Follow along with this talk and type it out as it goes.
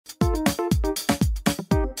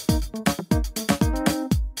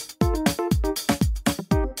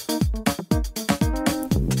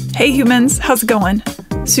Hey humans, how's it going?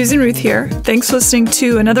 Susan Ruth here. Thanks for listening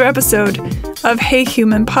to another episode of Hey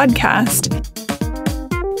Human Podcast.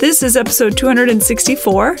 This is episode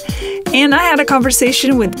 264, and I had a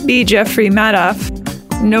conversation with B. Jeffrey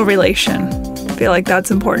Madoff. No relation. I feel like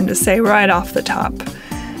that's important to say right off the top.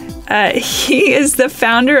 He is the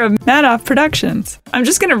founder of Madoff Productions. I'm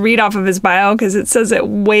just going to read off of his bio because it says it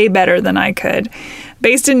way better than I could.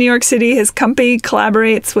 Based in New York City, his company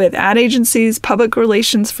collaborates with ad agencies, public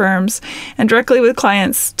relations firms, and directly with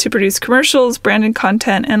clients to produce commercials, branded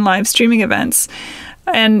content, and live streaming events.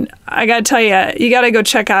 And I got to tell you, you got to go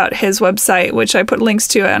check out his website, which I put links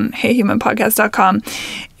to on heyhumanpodcast.com.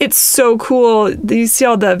 It's so cool. You see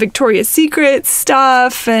all the Victoria's Secret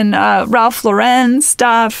stuff and Ralph Lauren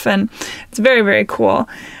stuff, and it's very, very cool.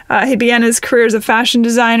 He began his career as a fashion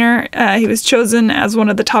designer. He was chosen as one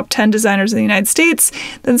of the top 10 designers in the United States,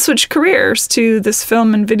 then switched careers to this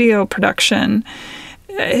film and video production.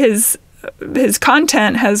 His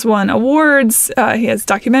content has won awards. He has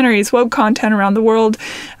documentaries, web content around the world.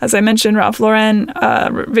 As I mentioned, Ralph Lauren,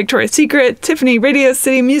 Victoria's Secret, Tiffany, Radio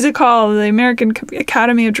City Music Hall, the American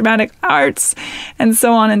Academy of Dramatic Arts, and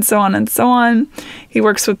so on and so on and so on. He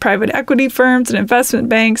works with private equity firms and investment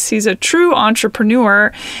banks. He's a true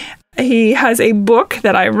entrepreneur. He has a book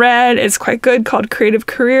that I read. It's quite good, called Creative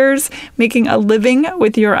Careers, Making a Living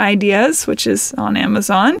with Your Ideas, which is on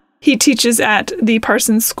Amazon. He teaches at the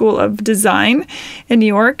Parsons School of Design in New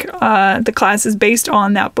York. The class is based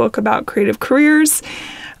on that book about creative careers.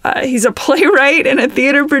 He's a playwright and a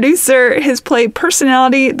theater producer. His play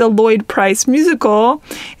Personality, the Lloyd Price musical,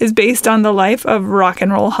 is based on the life of Rock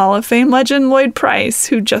and Roll Hall of Fame legend Lloyd Price,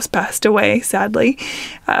 who just passed away, sadly.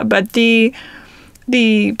 But the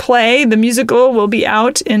play, the musical, will be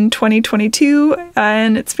out in 2022,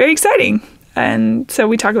 and it's very exciting. And so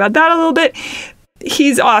we talk about that a little bit.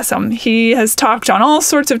 He's awesome. He has talked on all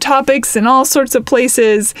sorts of topics in all sorts of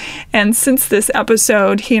places. And since this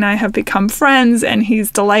episode, he and I have become friends, and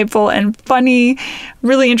he's delightful and funny,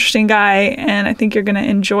 really interesting guy. And I think you're going to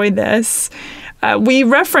enjoy this. He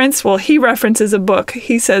references a book.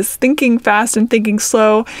 He says Thinking Fast and Thinking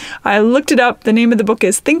Slow. I looked it up. The name of the book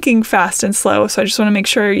is Thinking Fast and Slow. So I just want to make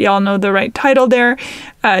sure y'all know the right title there.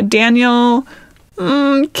 Daniel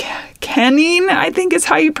Kenning, I think is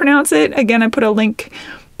how you pronounce it. Again, I put a link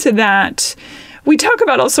to that. We talk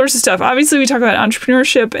about all sorts of stuff. Obviously, we talk about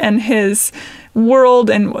entrepreneurship and his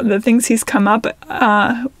world and the things he's come up,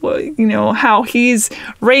 how he's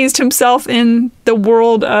raised himself in the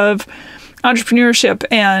world of entrepreneurship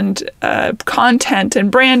and content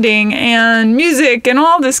and branding and music and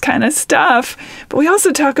all this kind of stuff. But we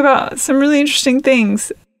also talk about some really interesting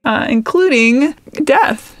things, including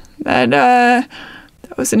death. That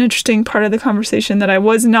was an interesting part of the conversation that I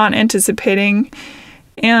was not anticipating,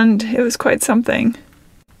 and it was quite something.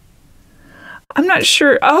 I'm not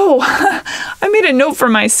sure. Oh, I made a note for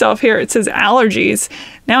myself here. It says allergies.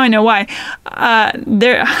 Now I know why.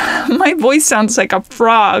 My voice sounds like a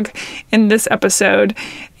frog in this episode,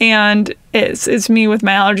 and it's me with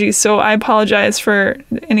my allergies, so I apologize for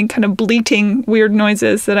any kind of bleating weird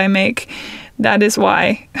noises that I make. That is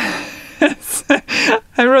why.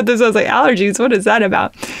 I wrote this, I was like, allergies, what is that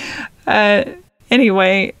about?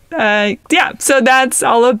 Anyway, so that's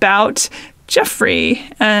all about Jeffrey,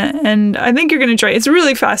 and I think you're going to enjoy it. It's a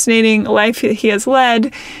really fascinating life he has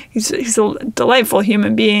led. He's a delightful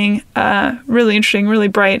human being, really interesting, really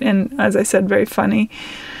bright, and as I said, very funny.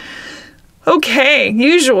 Okay,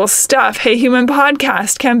 usual stuff. Hey Human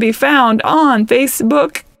Podcast can be found on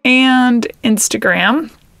Facebook and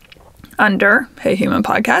Instagram under Hey Human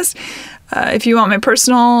Podcast. If you want my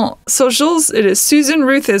personal socials, it is Susan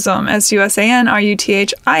Ruthism,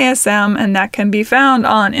 SUSANRUTHISM, and that can be found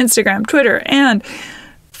on Instagram, Twitter, and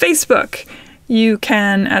Facebook. You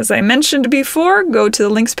can, as I mentioned before, go to the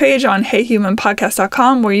links page on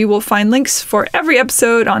heyhumanpodcast.com, where you will find links for every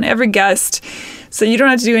episode on every guest. So you don't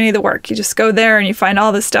have to do any of the work. You just go there and you find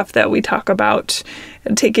all the stuff that we talk about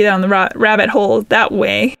and take you down the rabbit hole that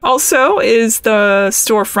way. Also is the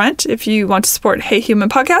storefront. If you want to support Hey Human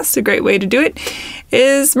Podcast, a great way to do it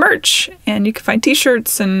is merch. And you can find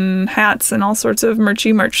t-shirts and hats and all sorts of merch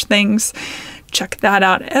things. Check that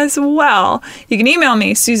out as well. You can email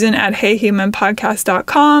me,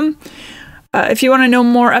 susan@heyhumanpodcast.com. If you want to know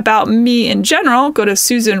more about me in general, go to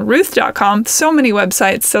susanruth.com. So many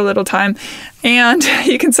websites, so little time. And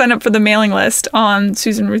you can sign up for the mailing list on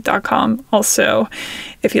susanruth.com. Also,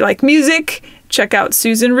 if you like music, check out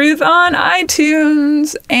Susan Ruth on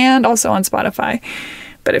iTunes and also on Spotify.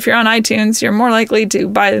 But if you're on iTunes, you're more likely to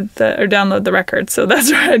buy or download the record. So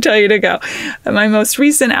that's where I tell you to go. My most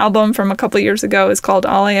recent album from a couple years ago is called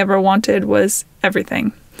All I Ever Wanted Was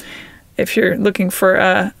Everything. if you're looking for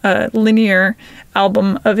a linear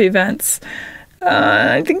album of events.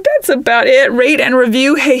 I think that's about it. Rate and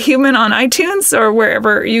review Hey Human on iTunes or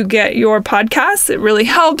wherever you get your podcasts. It really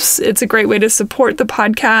helps. It's a great way to support the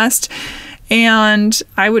podcast, and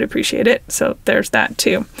I would appreciate it. So there's that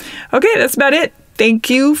too. Okay, that's about it. Thank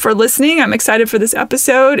you for listening. I'm excited for this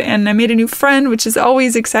episode, and I made a new friend, which is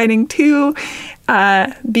always exciting too.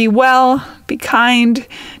 Be well, be kind,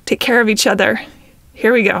 take care of each other.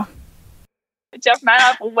 Here we go. Jeff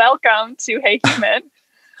Madoff, welcome to Hey Human.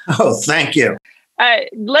 Oh, thank you. I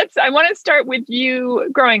want to start with you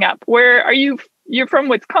growing up. Where are you? You're from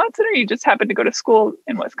Wisconsin, or you just happened to go to school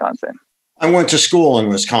in Wisconsin? I went to school in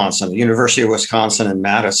Wisconsin, the University of Wisconsin in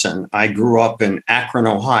Madison. I grew up in Akron,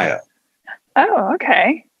 Ohio. Oh,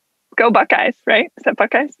 okay. Go Buckeyes, right? Is that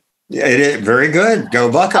Buckeyes? Yeah, it is very good.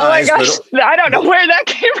 Go Buckeyes. Oh my gosh, I don't know where that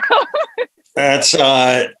came from. That's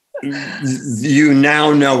you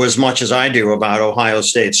now know as much as I do about Ohio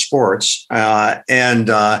State sports,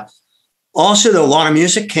 and also, a lot of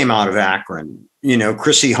music came out of Akron. You know,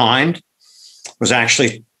 Chrissy Hind was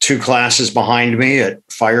actually 2 classes behind me at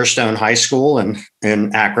Firestone High School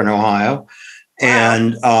in Akron, Ohio.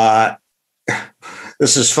 Wow. And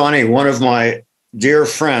this is funny. One of my dear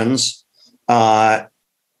friends, I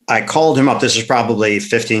called him up. This is probably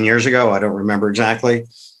 15 years ago. I don't remember exactly.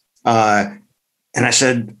 And I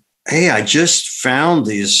said, hey, I just found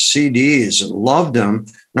these CDs and loved them.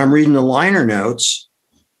 And I'm reading the liner notes.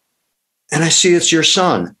 And I see it's your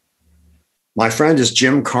son. My friend is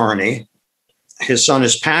Jim Carney. His son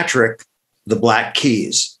is Patrick, the Black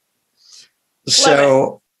Keys.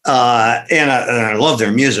 So, and I love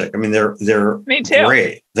their music. I mean, they're Me too.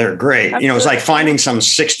 Great. They're great. Absolutely. You know, it's like finding some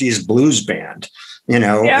 60s blues band, you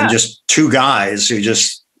know, and just 2 guys who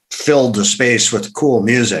just filled the space with cool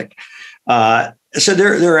music. So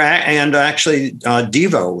they're and actually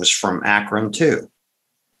Devo was from Akron too.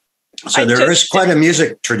 So there is quite a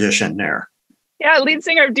music tradition there. Yeah, lead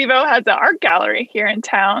singer of Devo has an art gallery here in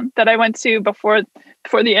town that I went to before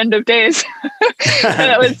the end of days.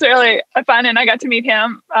 And it was really fun, and I got to meet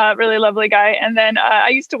him, really lovely guy. And then I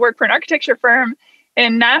used to work for an architecture firm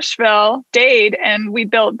in Nashville, Dade, and we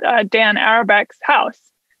built Dan Auerbach's house.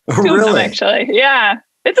 Oh, really? Actually, yeah,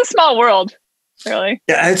 it's a small world, really.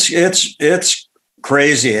 Yeah, it's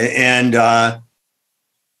crazy, and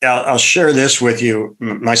I'll share this with you.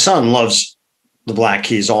 My son loves the Black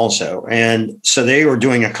Keys also. And so they were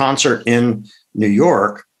doing a concert in New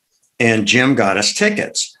York, and Jim got us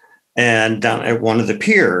tickets and down at one of the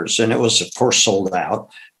piers. And it was, of course, sold out.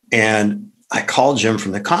 And I called Jim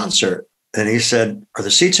from the concert, and he said, are the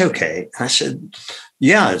seats okay? And I said,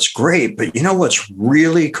 yeah, it's great. But you know what's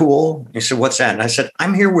really cool? He said, what's that? And I said,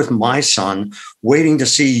 I'm here with my son waiting to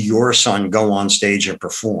see your son go on stage and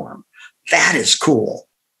perform. That is cool.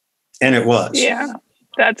 And it was. Yeah,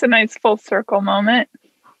 that's a nice full circle moment.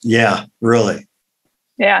 Yeah, really.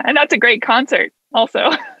 Yeah, and that's a great concert also.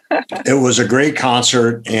 It was a great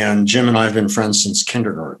concert, and Jim and I have been friends since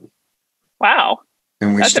kindergarten. Wow.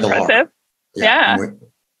 And we that's still impressive. are. Yeah.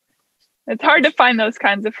 It's hard to find those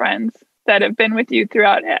kinds of friends that have been with you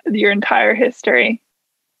throughout your entire history.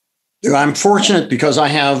 I'm fortunate because I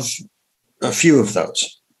have a few of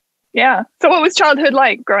those. Yeah. So what was childhood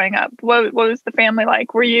like growing up? What was the family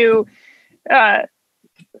like? Were you,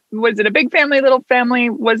 was it a big family, little family?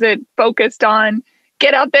 Was it focused on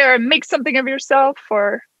get out there and make something of yourself,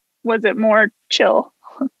 or was it more chill?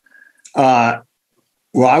 Well,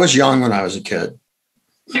 I was young when I was a kid.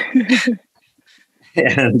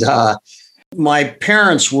 And my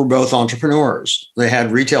parents were both entrepreneurs. They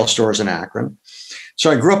had retail stores in Akron. So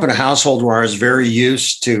I grew up in a household where I was very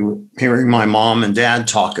used to hearing my mom and dad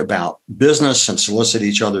talk about business and solicit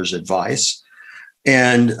each other's advice.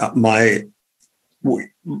 And I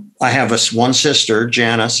have one sister,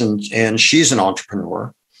 Janice, and she's an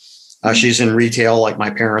entrepreneur. She's in retail like my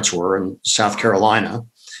parents were in South Carolina.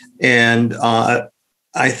 And I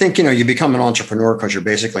think, you become an entrepreneur because you're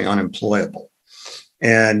basically unemployable.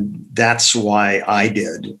 And that's why I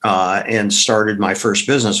did and started my first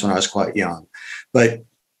business when I was quite young. But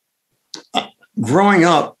growing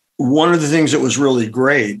up, one of the things that was really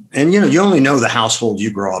great, and you only know the household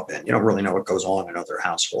you grow up in. You don't really know what goes on in other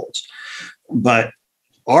households. But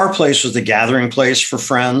our place was the gathering place for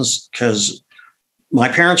friends because my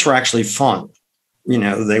parents were actually fun.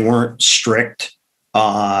 They weren't strict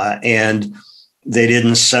and they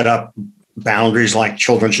didn't set up boundaries like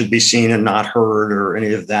children should be seen and not heard or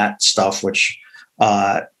any of that stuff, which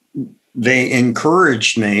they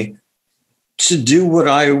encouraged me to do what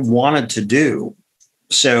I wanted to do.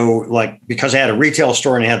 So because I had a retail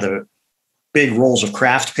store and I had the big rolls of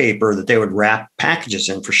craft paper that they would wrap packages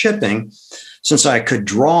in for shipping. Since I could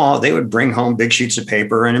draw, they would bring home big sheets of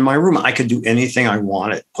paper. And in my room, I could do anything I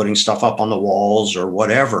wanted, putting stuff up on the walls or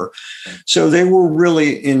whatever. So they were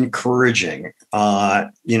really encouraging.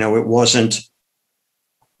 It wasn't,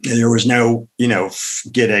 there was no,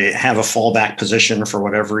 have a fallback position for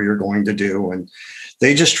whatever you're going to do. And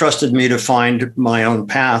they just trusted me to find my own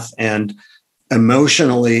path and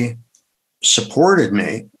emotionally supported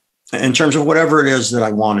me in terms of whatever it is that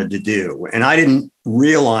I wanted to do. And I didn't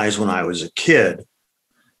realize when I was a kid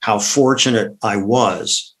how fortunate I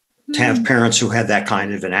was to have parents who had that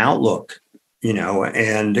kind of an outlook,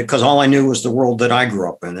 and because all I knew was the world that I grew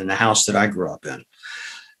up in and the house that I grew up in.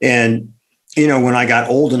 And, when I got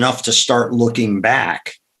old enough to start looking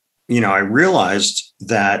back, I realized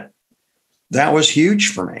that was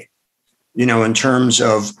huge for me, in terms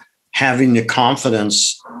of having the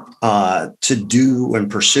confidence to do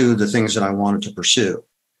and pursue the things that I wanted to pursue.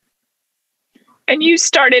 And you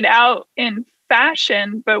started out in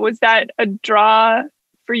fashion, but was that a draw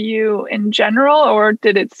for you in general, or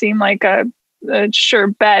did it seem like a sure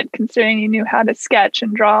bet considering you knew how to sketch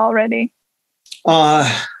and draw already?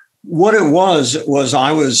 What it was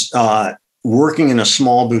I was working in a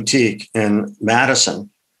small boutique in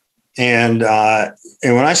Madison. And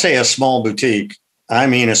when I say a small boutique, I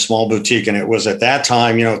mean a small boutique. And it was at that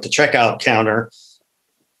time, at the checkout counter,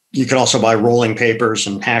 you could also buy rolling papers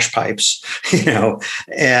and hash pipes,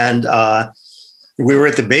 and we were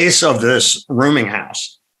at the base of this rooming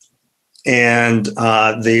house. And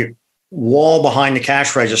the wall behind the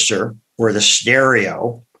cash register where the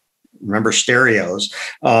stereo, remember stereos,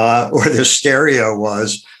 where the stereo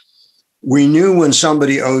was, we knew when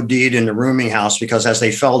somebody OD'd in the rooming house because as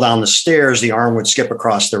they fell down the stairs, the arm would skip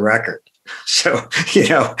across the record. So,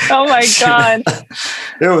 Oh my God.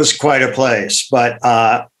 It was quite a place. But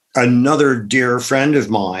another dear friend of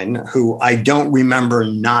mine who I don't remember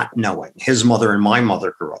not knowing, his mother and my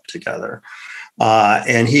mother grew up together.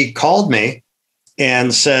 And he called me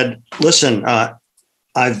and said, listen,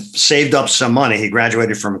 I've saved up some money. He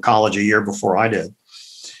graduated from college a year before I did.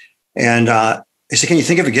 And he said, can you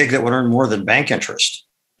think of a gig that would earn more than bank interest?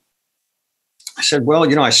 I said,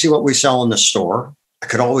 well, I see what we sell in the store. I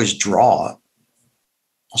could always draw.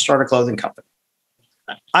 I'll start a clothing company.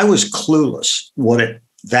 I was clueless what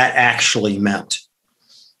that actually meant.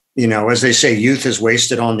 As they say, youth is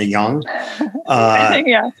wasted on the young.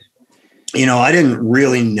 Yeah. I didn't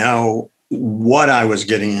really know what I was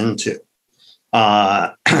getting into.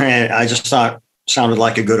 And I just thought it sounded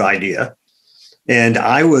like a good idea. And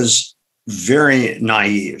I was very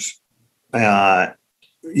naive. I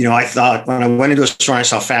thought when I went into a store and I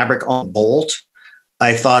saw fabric on a bolt,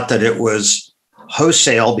 I thought that it was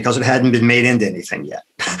wholesale because it hadn't been made into anything yet,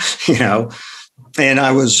 and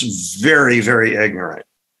I was very, very ignorant,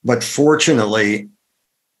 but fortunately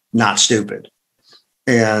not stupid.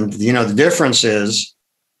 And, the difference is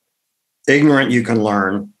ignorant, you can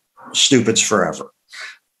learn, stupid's forever,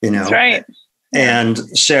 That's right. And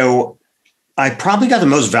so I probably got the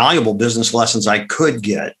most valuable business lessons I could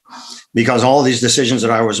get because all these decisions that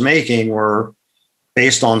I was making were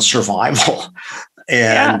based on survival.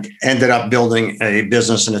 And ended up building a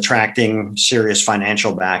business and attracting serious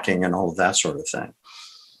financial backing and all of that sort of thing.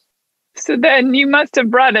 So then you must have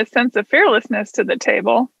brought a sense of fearlessness to the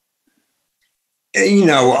table.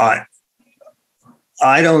 I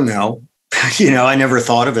don't know. I never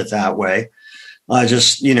thought of it that way. I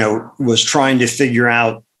just, was trying to figure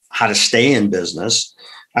out how to stay in business.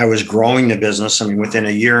 I was growing the business. Within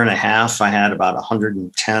a year and a half, I had about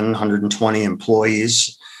 110, 120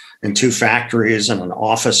 employees in 2 factories and an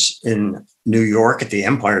office in New York at the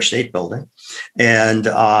Empire State Building, and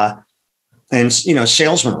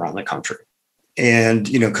salesmen around the country, and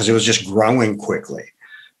because it was just growing quickly.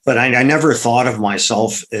 But I never thought of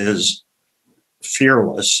myself as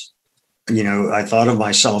fearless. I thought of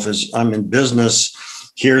myself as I'm in business.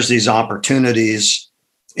 Here's these opportunities,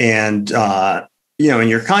 and and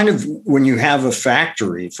you're kind of, when you have a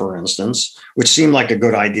factory, for instance, which seemed like a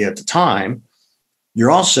good idea at the time, you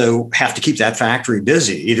also have to keep that factory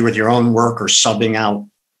busy, either with your own work or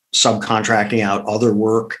subcontracting out other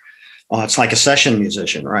work. It's like a session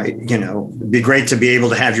musician, right? It'd be great to be able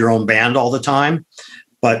to have your own band all the time,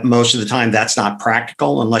 but most of the time that's not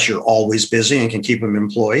practical unless you're always busy and can keep them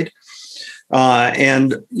employed. So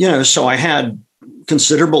I had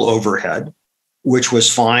considerable overhead, which was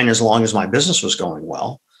fine as long as my business was going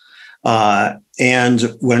well. And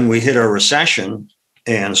when we hit a recession,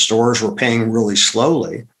 and stores were paying really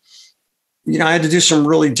slowly, I had to do some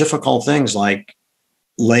really difficult things like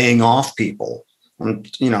laying off people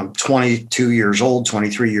I'm 22 years old,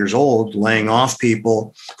 23 years old, laying off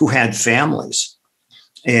people who had families.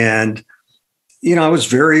 And, I was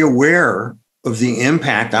very aware of the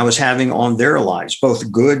impact I was having on their lives,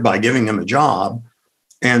 both good by giving them a job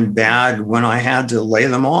and bad when I had to lay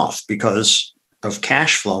them off because of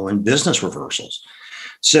cash flow and business reversals.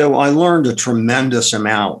 So I learned a tremendous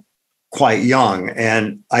amount quite young.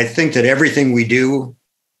 And I think that everything we do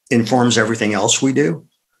informs everything else we do.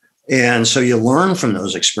 And so you learn from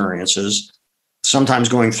those experiences. Sometimes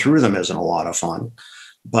going through them isn't a lot of fun,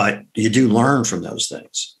 but you do learn from those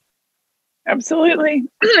things. Absolutely.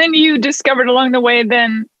 And you discovered along the way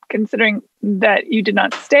then, considering that you did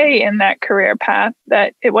not stay in that career path,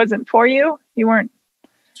 that it wasn't for you? You weren't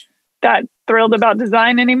that thrilled about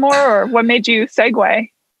design anymore, or what made you segue?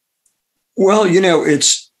 Well,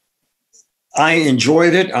 I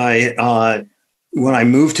enjoyed it. When I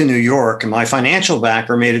moved to New York, my financial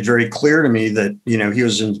backer made it very clear to me that,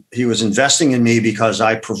 he was investing in me because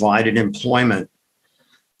I provided employment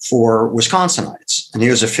for Wisconsinites. And he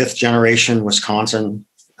was a 5th generation Wisconsin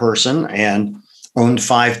person and owned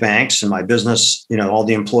 5 banks. And my business, all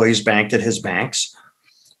the employees banked at his banks.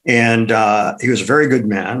 And he was a very good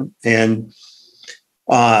man. And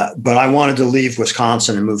but I wanted to leave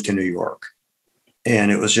Wisconsin and move to New York.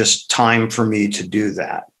 And it was just time for me to do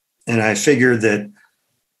that. And I figured that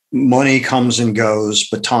money comes and goes,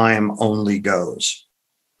 but time only goes.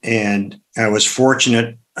 And I was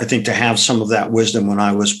fortunate, I think, to have some of that wisdom when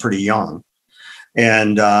I was pretty young.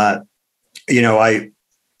 And, I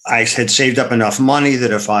had saved up enough money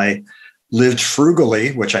that if I lived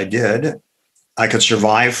frugally, which I did, I could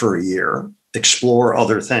survive for a year, explore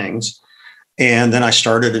other things. And then I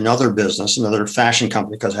started another business, another fashion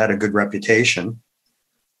company, because I had a good reputation.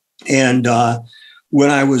 And when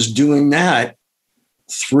I was doing that,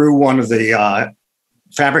 through one of the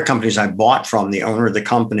fabric companies I bought from, the owner of the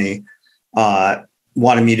company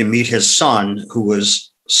wanted me to meet his son, who was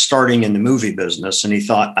starting in the movie business. And he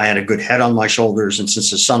thought I had a good head on my shoulders. And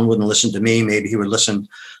since his son wouldn't listen to me, maybe he would listen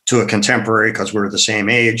to a contemporary because we were the same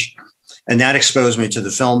age. And that exposed me to the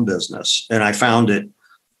film business. And I found it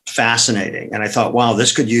fascinating. And I thought, wow,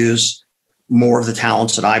 this could use more of the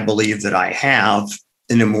talents that I believe that I have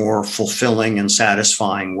in a more fulfilling and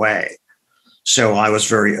satisfying way. So I was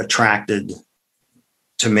very attracted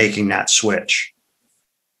to making that switch.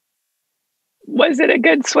 Was it a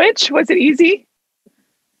good switch? Was it easy?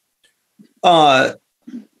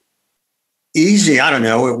 Easy. I don't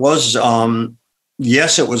know. It was,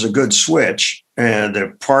 yes, it was a good switch. And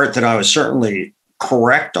the part that I was certainly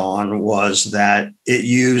correct on was that it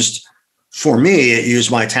used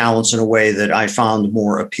my talents in a way that I found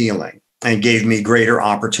more appealing and gave me greater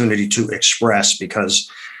opportunity to express, because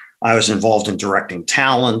I was involved in directing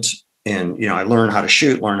talent. And, I learned how to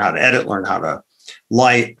shoot, learned how to edit, learned how to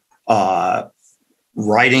light.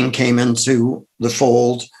 Writing came into the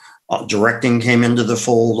fold. Directing came into the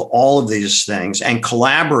fold, all of these things, and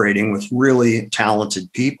collaborating with really talented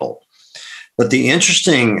people. But the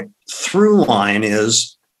interesting through line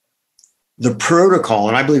is the protocol,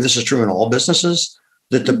 and I believe this is true in all businesses,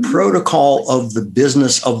 that the protocol of the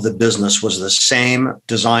business was the same,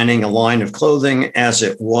 designing a line of clothing, as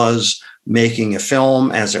it was making a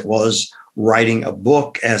film, as it was writing a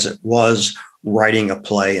book, as it was writing a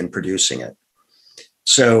play and producing it.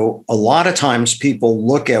 So a lot of times people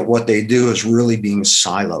look at what they do as really being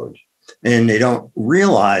siloed, and they don't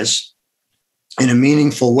realize in a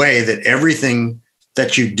meaningful way that everything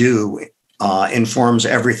that you do informs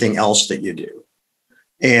everything else that you do.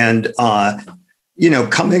 And,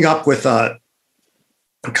 coming up with a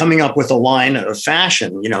line of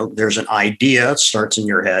fashion, there's an idea, it starts in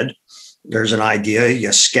your head. There's an idea,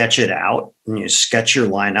 you sketch it out, and you sketch your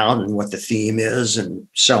line out and what the theme is and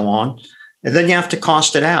so on. And then you have to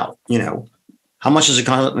cost it out. How much is it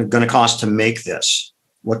going to cost to make this?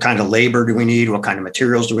 What kind of labor do we need? What kind of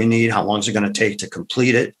materials do we need? How long is it going to take to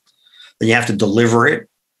complete it? Then you have to deliver it.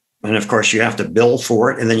 And of course, you have to bill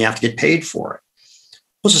for it, and then you have to get paid for it.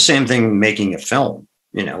 It's the same thing making a film.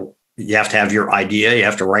 You have to have your idea. You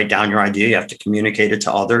have to write down your idea. You have to communicate it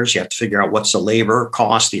to others. You have to figure out what's the labor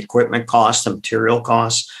cost, the equipment cost, the material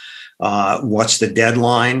cost. What's the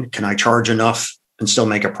deadline? Can I charge enough and still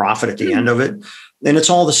make a profit at the end of it? And it's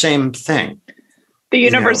all the same thing. The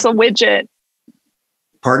universal widget.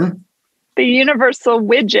 Pardon? The universal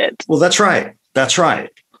widget. Well, that's right. That's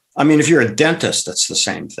right. I mean, if you're a dentist, that's the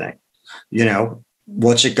same thing.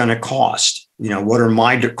 What's it going to cost? What are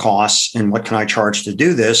my costs and what can I charge to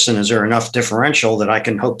do this? And is there enough differential that I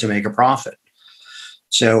can hope to make a profit?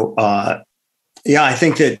 So, I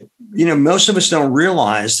think that, most of us don't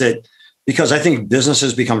realize that because I think business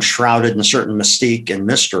has become shrouded in a certain mystique and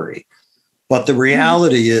mystery. But the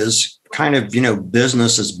reality is kind of,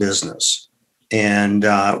 business is business. And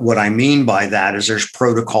what I mean by that is there's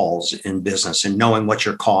protocols in business, and knowing what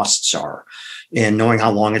your costs are, and knowing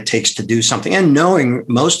how long it takes to do something, and knowing,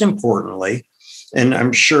 most importantly, and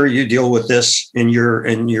I'm sure you deal with this in your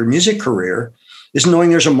music career, is knowing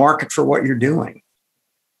there's a market for what you're doing.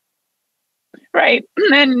 Right.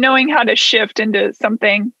 And knowing how to shift into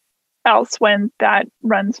something else when that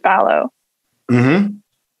runs fallow. Mm-hmm.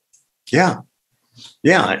 Yeah.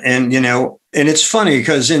 Yeah. And, and it's funny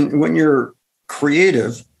because when you're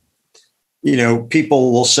creative,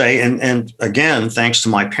 people will say, and again, thanks to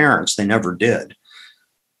my parents, they never did.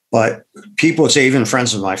 But people would say, even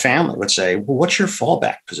friends of my family would say, well, what's your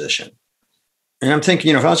fallback position? And I'm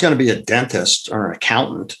thinking, if I was going to be a dentist or an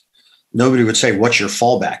accountant, nobody would say, what's your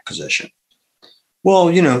fallback position? Well,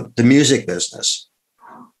 the music business,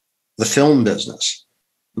 the film business,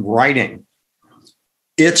 writing,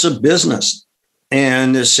 it's a business.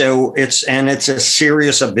 And so it's as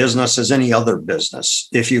serious a business as any other business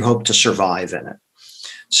if you hope to survive in it.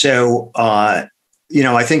 So, I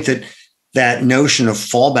think that notion of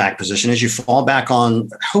fallback position is you fall back on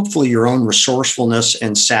hopefully your own resourcefulness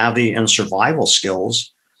and savvy and survival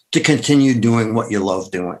skills to continue doing what you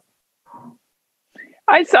love doing.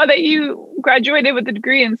 I saw that you graduated with a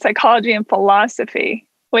degree in psychology and philosophy,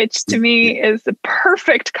 which to me is the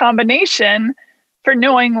perfect combination for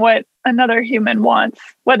knowing what another human wants,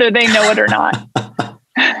 whether they know it or not.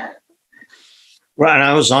 Right.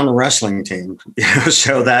 I was on the wrestling team,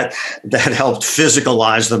 so that helped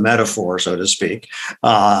physicalize the metaphor, so to speak.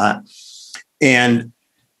 And,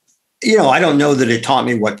 I don't know that it taught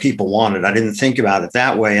me what people wanted. I didn't think about it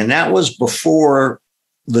that way. And that was before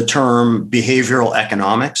the term behavioral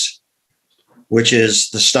economics, which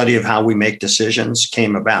is the study of how we make decisions,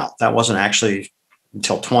 came about. That wasn't actually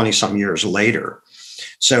until 20 some years later.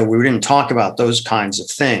 So we didn't talk about those kinds of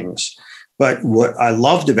things. But what I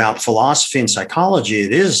loved about philosophy and psychology,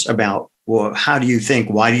 it is about, well, how do you think?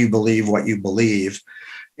 Why do you believe what you believe?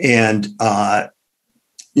 And, I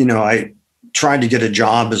tried to get a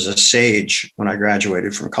job as a sage when I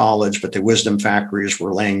graduated from college, but the wisdom factories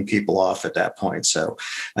were laying people off at that point. So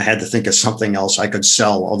I had to think of something else I could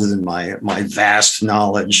sell other than my vast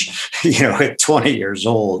knowledge, at 20 years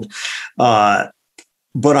old. But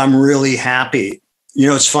I'm really happy.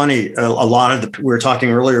 It's funny. A lot of we were talking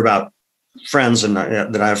earlier about friends, and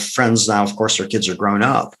that I have friends now. Of course, their kids are grown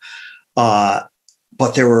up. But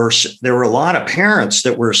there were a lot of parents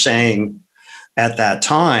that were saying at that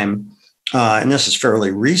time, and this is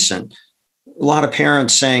fairly recent, a lot of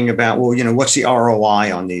parents saying about, well, what's the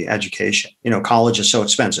ROI on the education? College is so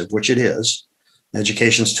expensive, which it is.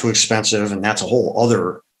 Education's too expensive, and that's a whole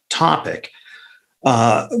other topic.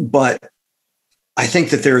 But I think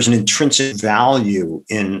that there is an intrinsic value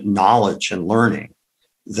in knowledge and learning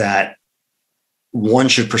that one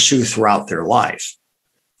should pursue throughout their life.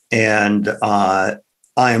 And I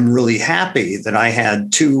am really happy that I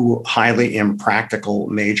had two highly impractical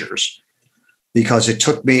majors, because it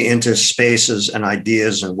took me into spaces and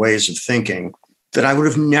ideas and ways of thinking that I would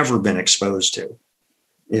have never been exposed to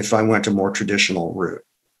if I went a more traditional route.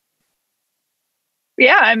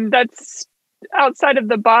 Yeah, and that's outside of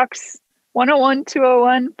the box. 101,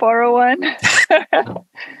 201, 401.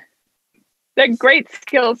 They're great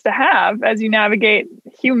skills to have as you navigate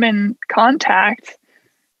human contact.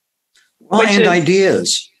 Well, and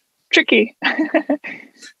ideas. Tricky.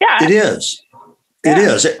 Yeah. It is. It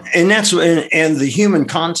is. And and the human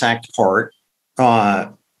contact part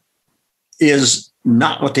is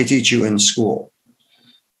not what they teach you in school.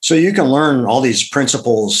 So you can learn all these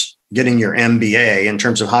principles getting your MBA in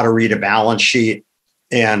terms of how to read a balance sheet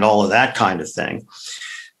and all of that kind of thing.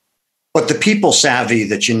 But the people savvy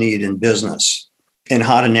that you need in business and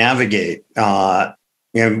how to navigate.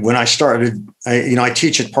 And when I started, I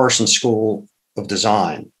teach at Parsons School of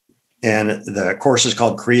Design, and the course is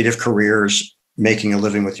called Creative Careers, Making a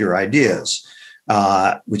Living with Your Ideas,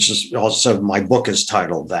 which is also, my book is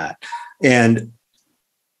titled that. And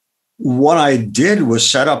what I did was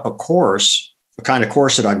set up a course, a kind of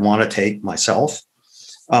course that I'd want to take myself,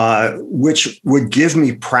 which would give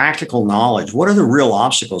me practical knowledge. What are the real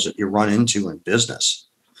obstacles that you run into in business?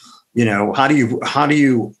 How do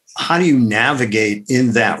you navigate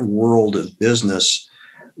in that world of business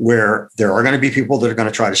where there are going to be people that are going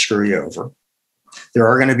to try to screw you over? There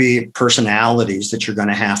are going to be personalities that you're going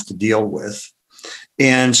to have to deal with.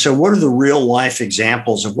 And so what are the real life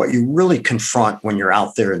examples of what you really confront when you're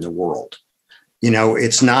out there in the world?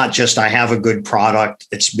 It's not just, I have a good product,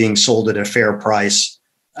 it's being sold at a fair price,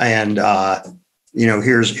 and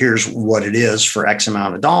here's what it is for X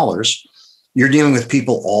amount of dollars. You're dealing with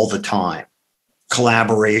people all the time.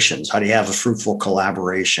 Collaborations. How do you have a fruitful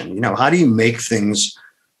collaboration? How do you make things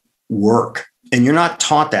work? And you're not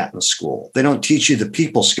taught that in school. They don't teach you the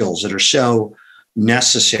people skills that are so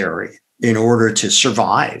necessary in order to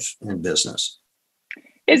survive in business.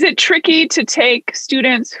 Is it tricky to take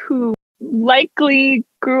students who likely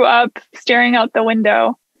grew up staring out the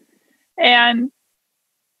window and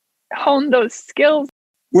hone those skills?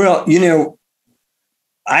 Well,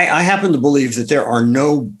 I happen to believe that there are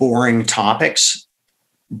no boring topics,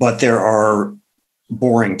 but there are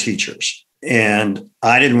boring teachers. And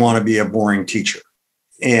I didn't want to be a boring teacher.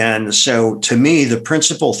 And so to me, the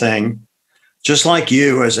principal thing, just like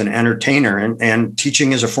you as an entertainer, and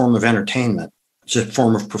teaching is a form of entertainment, it's a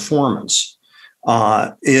form of performance,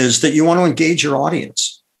 is that you want to engage your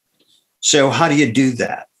audience. So how do you do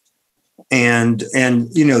that? And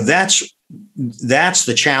that's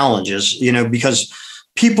the challenge is, because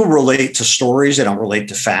people relate to stories, they don't relate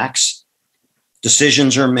to facts.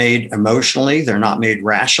 Decisions are made emotionally, they're not made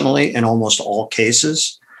rationally in almost all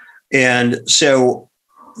cases. And so,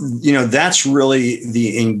 that's really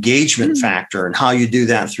the engagement factor, and how you do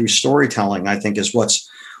that through storytelling, I think, is what's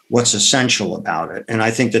essential about it. And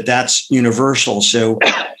I think that that's universal. So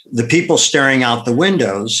the people staring out the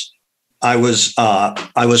windows, I was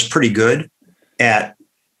pretty good at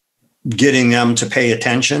getting them to pay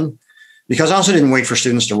attention, because I also didn't wait for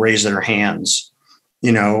students to raise their hands.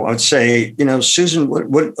 I'd say, Susan,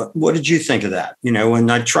 what did you think of that? And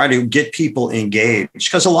I try to get people engaged,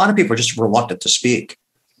 because a lot of people are just reluctant to speak.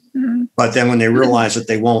 Mm-hmm. But then when they realize that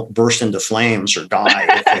they won't burst into flames or die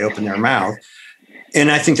if they open their mouth,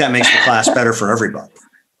 and I think that makes the class better for everybody.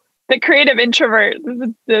 The creative introvert,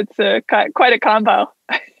 it's quite a combo.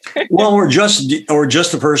 Well, or just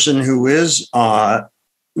the person who is,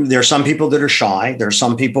 there are some people that are shy. There are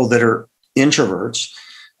some people that are introverts.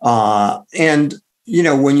 And,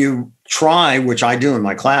 when you try, which I do in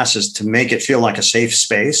my classes, to make it feel like a safe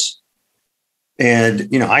space. And,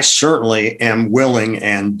 I certainly am willing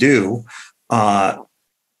and do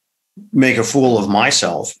make a fool of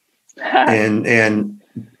myself and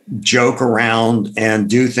joke around and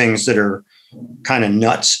do things that are kind of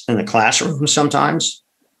nuts in the classroom sometimes.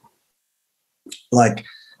 Like,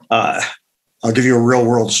 I'll give you a real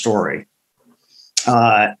world story.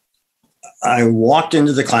 I walked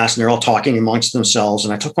into the class and they're all talking amongst themselves.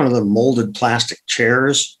 And I took one of the molded plastic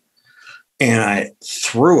chairs and I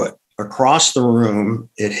threw it across the room.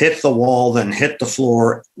 It hit the wall, then hit the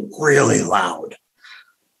floor really loud.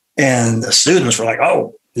 And the students were like,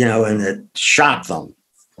 oh, and it shocked them.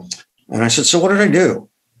 And I said, so what did I do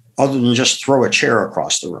other than just throw a chair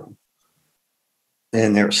across the room?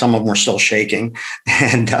 And some of them were still shaking.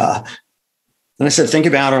 And I said, think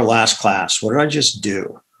about our last class. What did I just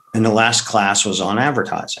do? And the last class was on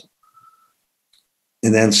advertising.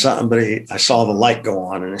 And then I saw the light go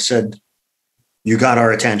on and I said, you got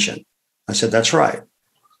our attention. I said, that's right.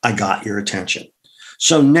 I got your attention.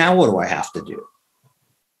 So now what do I have to do?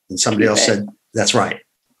 And somebody else said, that's right.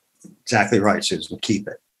 Exactly right, Susan, keep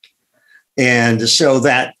it. And so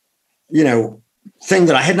that, thing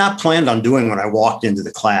that I had not planned on doing when I walked into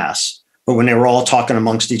the class, but when they were all talking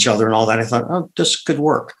amongst each other and all that, I thought, oh, this could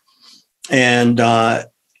work. And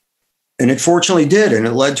it fortunately did. And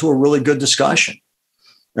it led to a really good discussion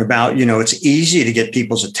about, it's easy to get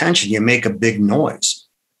people's attention. You make a big noise,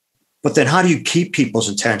 but then how do you keep people's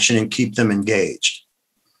attention and keep them engaged?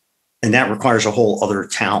 And that requires a whole other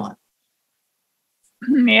talent.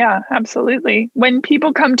 Yeah, absolutely. When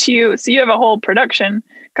people come to you, so you have a whole production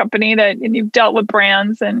company and you've dealt with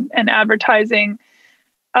brands and advertising.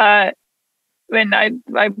 When I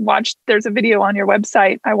watched, there's a video on your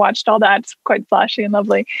website. I watched all that. It's quite flashy and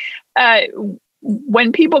lovely.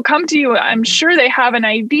 When people come to you, I'm sure they have an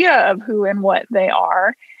idea of who and what they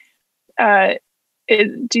are. Do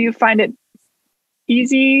you find it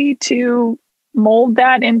easy to mold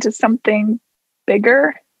that into something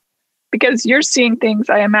bigger? Because you're seeing things,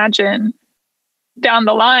 I imagine, down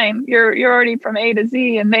the line. You're already from A to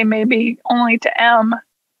Z, and they may be only to M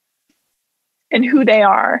in who they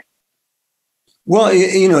are. Well,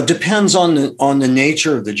 it depends on the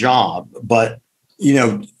nature of the job, but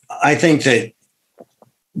I think that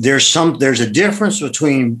there's a difference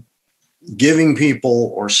between giving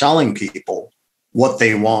people or selling people what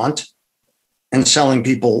they want and selling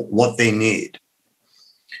people what they need.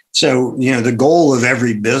 So, the goal of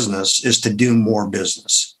every business is to do more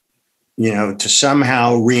business, to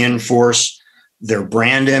somehow reinforce their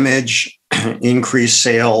brand image, increase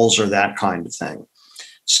sales, or that kind of thing.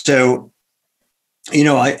 So,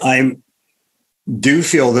 do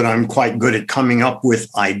feel that I'm quite good at coming up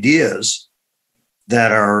with ideas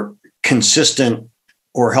that are consistent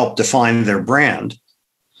or help define their brand,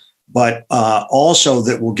 but also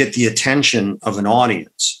that will get the attention of an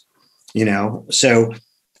audience, So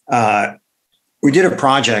we did a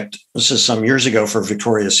project, this is some years ago, for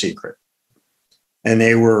Victoria's Secret. And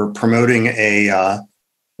they were promoting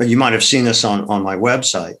but you might have seen this on my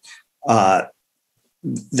website.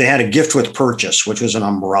 They had a gift with purchase, which was an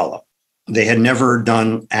umbrella. They had never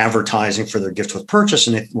done advertising for their gift with purchase,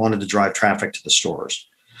 and they wanted to drive traffic to the stores.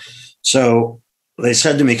 So they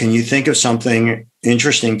said to me, can you think of something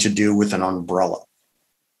interesting to do with an umbrella?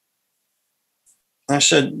 I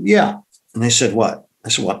said, yeah. And they said, what? I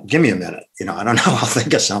said, well, give me a minute. I don't know. I'll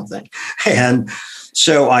think of something. And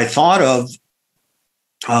so I thought of,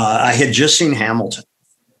 I had just seen Hamilton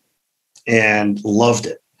and loved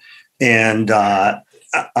it. And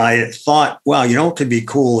I thought, well, what could be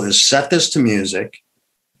cool is set this to music,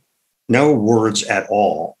 no words at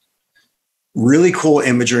all, really cool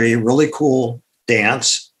imagery, really cool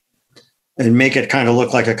dance, and make it kind of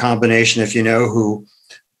look like a combination, if you know who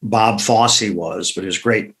Bob Fosse was, but he was a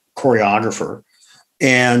great choreographer,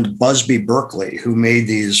 and Busby Berkeley, who made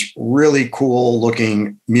these really cool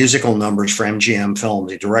looking musical numbers for MGM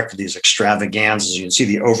Films. He directed these extravaganzas. You can see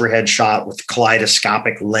the overhead shot with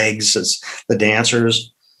kaleidoscopic legs as the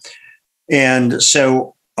dancers. And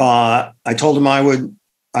so I told him I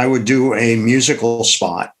would do a musical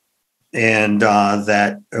spot, and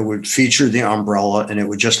that it would feature the umbrella, and it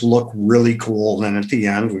would just look really cool. And then at the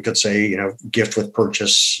end, we could say, gift with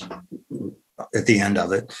purchase at the end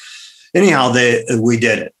of it. Anyhow, we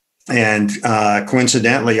did it. And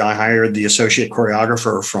coincidentally, I hired the associate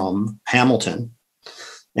choreographer from Hamilton,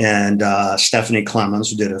 and Stephanie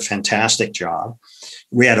Clemens, who did a fantastic job.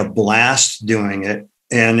 We had a blast doing it,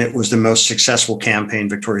 and it was the most successful campaign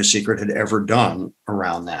Victoria's Secret had ever done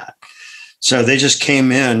around that. So they just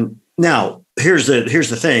came in. Now, here's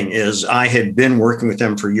the thing is I had been working with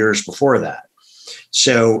them for years before that.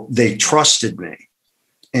 So they trusted me.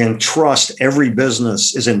 And every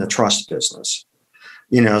business is in the trust business,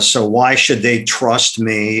 so why should they trust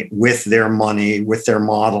me with their money, with their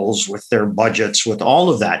models, with their budgets, with all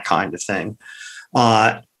of that kind of thing?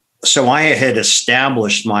 So I had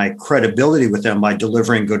established my credibility with them by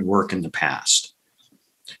delivering good work in the past.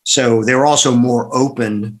 So they were also more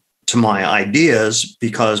open to my ideas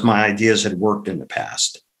because my ideas had worked in the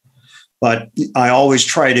past. But I always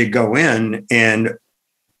try to go in and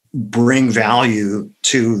bring value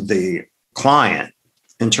to the client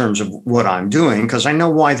in terms of what I'm doing, because I know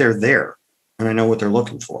why they're there and I know what they're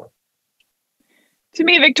looking for. To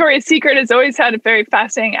me, Victoria's Secret has always had very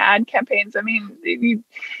fascinating ad campaigns. I mean,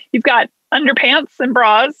 you've got underpants and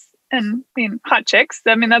bras and hot chicks.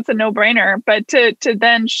 I mean, that's a no-brainer. But to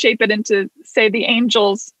then shape it into, say, the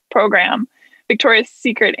Angels program, Victoria's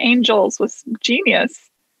Secret Angels, was genius.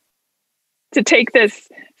 To take this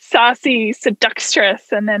saucy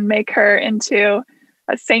seductress and then make her into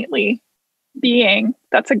a saintly being.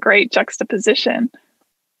 That's a great juxtaposition.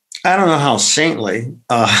 I don't know how saintly,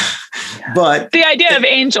 but the idea of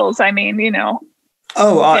angels,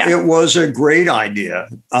 It was a great idea.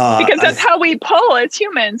 Because that's how we pull as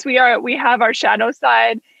humans. We have our shadow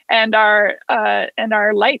side and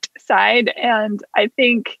our light side. And I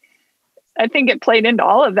think it played into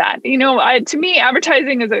all of that. To me,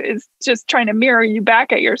 advertising is just trying to mirror you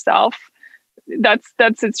back at yourself.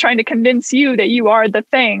 It's trying to convince you that you are the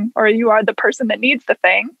thing, or you are the person that needs the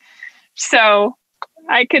thing. So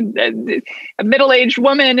I could, a middle-aged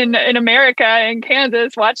woman in America, in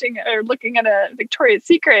Kansas, watching or looking at a Victoria's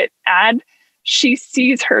Secret ad, she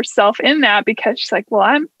sees herself in that because she's like, well,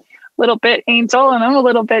 I'm a little bit angel and I'm a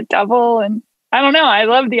little bit devil. And I don't know. I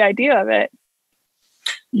love the idea of it.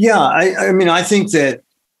 Yeah, I think that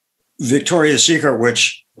Victoria's Secret,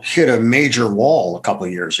 which hit a major wall a couple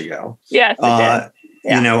of years ago. Yes, it did.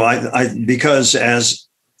 Yeah. Because as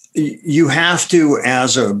you have to,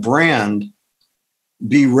 as a brand,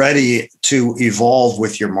 be ready to evolve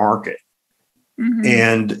with your market. Mm-hmm.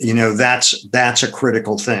 And, that's a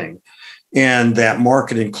critical thing. And that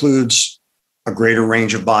market includes a greater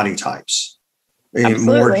range of body types,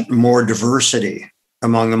 more diversity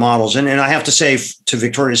among the models. And I have to say, to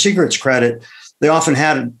Victoria's Secret's credit, they often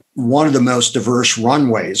had one of the most diverse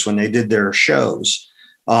runways when they did their shows.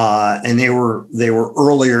 And they were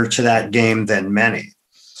earlier to that game than many,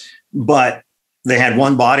 but they had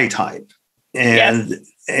one body type. And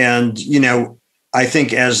I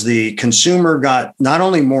think as the consumer got not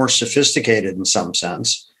only more sophisticated in some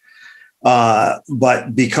sense,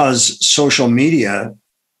 but because social media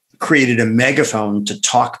created a megaphone to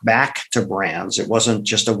talk back to brands. It wasn't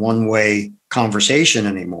just a one-way conversation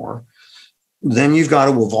anymore. Then you've got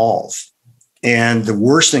to evolve. And the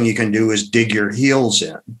worst thing you can do is dig your heels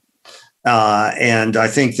in. And I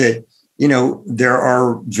think that, there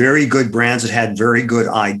are very good brands that had very good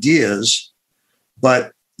ideas,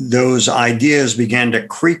 but those ideas began to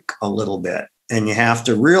creak a little bit. And you have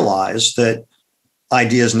to realize that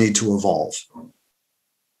ideas need to evolve.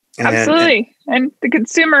 Absolutely. And the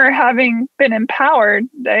consumer having been empowered,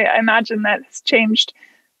 I imagine that's changed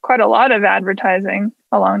quite a lot of advertising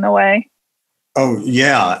along the way. Oh,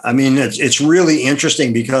 yeah. I mean, it's really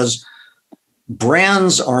interesting because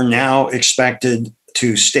brands are now expected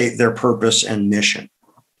to state their purpose and mission.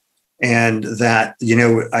 And that,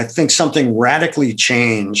 I think something radically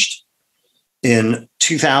changed in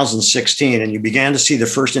 2016, and you began to see the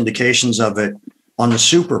first indications of it on the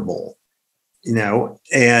Super Bowl,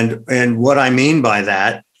 and what I mean by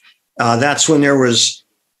that, that's when there was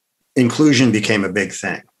inclusion became a big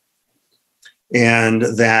thing. And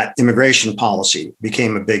that immigration policy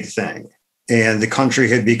became a big thing. And the country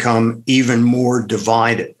had become even more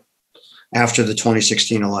divided after the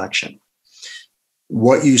 2016 election.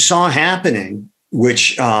 What you saw happening,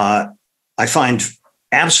 which I find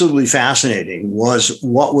absolutely fascinating, was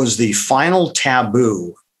what was the final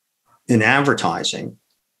taboo in advertising.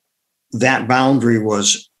 That boundary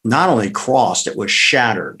was not only crossed, it was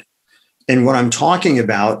shattered. And what I'm talking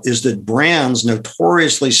about is that brands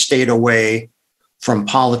notoriously stayed away from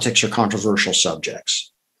politics or controversial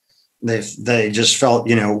subjects. They just felt,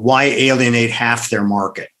 why alienate half their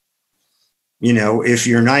market? If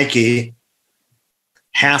you're Nike,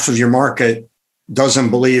 half of your market doesn't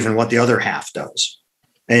believe in what the other half does.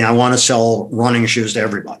 And I want to sell running shoes to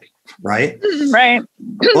everybody, right? Right.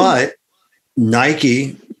 But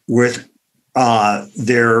Nike, with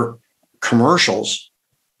their commercials,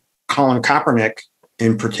 Colin Kaepernick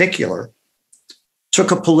in particular,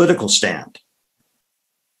 took a political stand.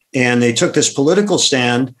 And they took this political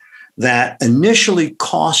stand that initially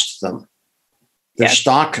cost them. Their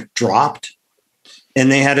stock dropped,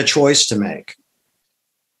 and they had a choice to make.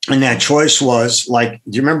 And that choice was do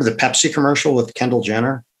you remember the Pepsi commercial with Kendall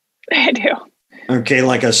Jenner? I do. Okay,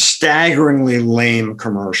 like a staggeringly lame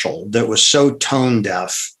commercial that was so tone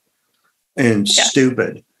deaf and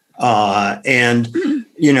stupid. And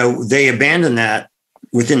they abandoned that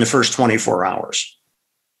within the first 24 hours.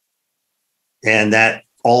 And that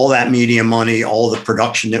all that media money, all the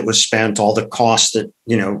production that was spent, all the costs that,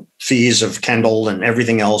 fees of Kendall and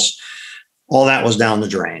everything else, all that was down the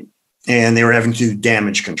drain. And they were having to do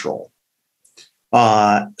damage control.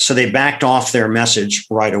 So they backed off their message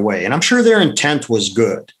right away. And I'm sure their intent was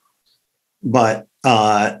good, but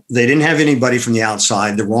they didn't have anybody from the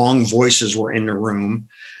outside. The wrong voices were in the room,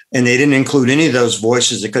 and they didn't include any of those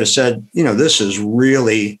voices that could have said, this is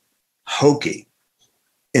really hokey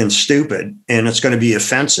and stupid, and it's going to be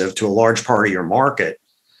offensive to a large part of your market,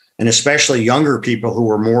 and especially younger people who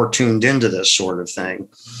are more tuned into this sort of thing.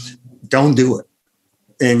 Don't do it.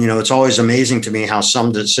 And, it's always amazing to me how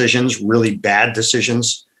some decisions, really bad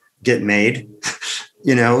decisions, get made,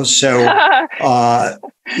 So,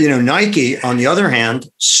 Nike, on the other hand,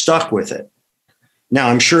 stuck with it. Now,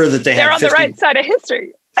 I'm sure that they're on the right side of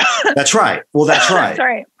history. That's right. Well, that's right.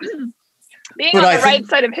 Sorry. Being on the right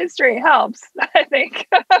side of history helps, I think.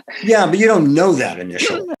 Yeah, but you don't know that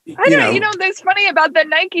initially. I know. That's funny about the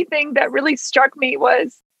Nike thing that really struck me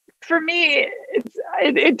was, for me,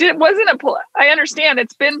 it wasn't I understand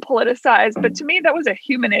it's been politicized, but to me, that was a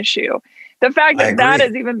human issue. The fact that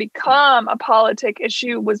has even become a politic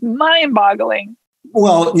issue was mind-boggling.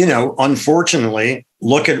 Well, unfortunately,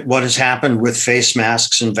 look at what has happened with face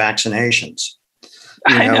masks and vaccinations.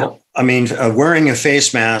 I know. I mean, wearing a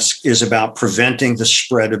face mask is about preventing the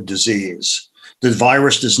spread of disease. The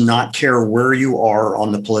virus does not care where you are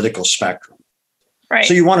on the political spectrum. Right.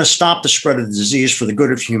 So you want to stop the spread of the disease for the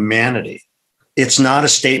good of humanity. It's not a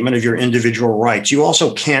statement of your individual rights. You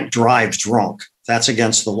also can't drive drunk. That's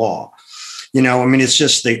against the law. It's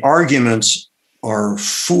just the arguments are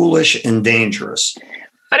foolish and dangerous.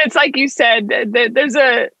 But it's like you said, there's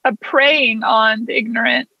a preying on the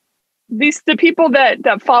ignorant. The people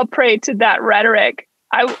that fall prey to that rhetoric,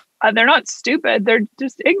 they're not stupid. They're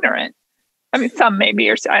just ignorant. I mean, some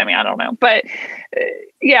maybe, I don't know. But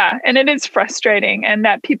and it is frustrating. And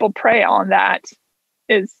that people prey on that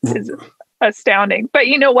is astounding. But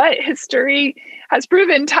you know what? History has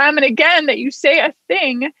proven time and again that you say a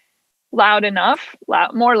thing loud enough,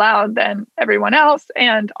 more loud than everyone else,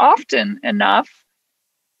 and often enough,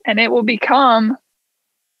 and it will become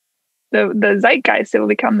the zeitgeist. It will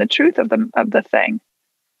become the truth of the thing.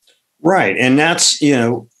 Right. And that's,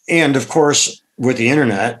 And of course, with the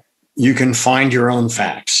internet, you can find your own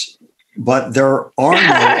facts, but there are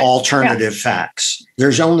no alternative facts.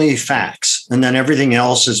 There's only facts. And then everything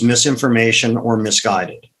else is misinformation or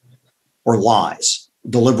misguided or lies,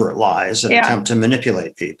 deliberate lies that attempt to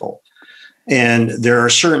manipulate people. And there are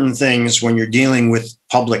certain things when you're dealing with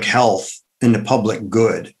public health and the public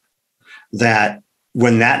good that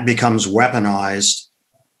when that becomes weaponized,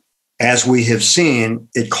 as we have seen,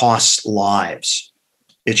 it costs lives.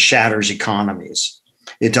 It shatters economies.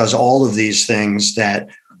 It does all of these things that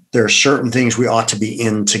there are certain things we ought to be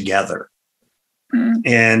in together.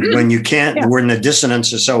 And when you can't, when the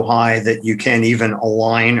dissonance is so high that you can't even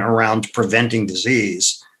align around preventing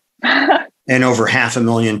disease, and over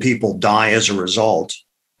 500,000 people die as a result,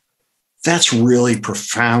 that's really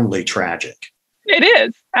profoundly tragic. It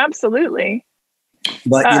is, absolutely.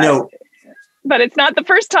 But, but it's not the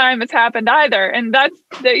first time it's happened either. And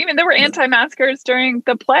even there were anti-maskers during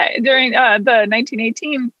the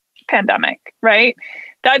 1918 pandemic, right?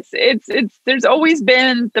 There's always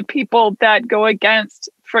been the people that go against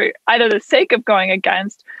for either the sake of going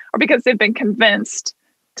against or because they've been convinced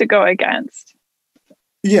to go against.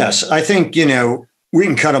 Yes, I think, we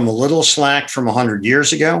can cut them a little slack from 100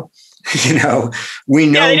 years ago. We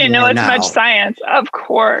know they didn't know as now. Much science. Of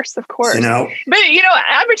course. But,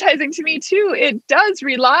 advertising to me too, it does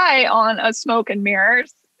rely on a smoke and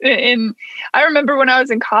mirrors. I remember when I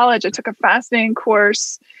was in college, I took a fascinating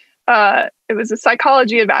course. It was a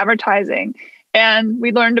psychology of advertising. And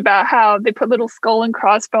we learned about how they put little skull and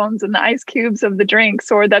crossbones in the ice cubes of the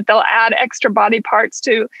drinks, or that they'll add extra body parts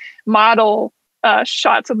to model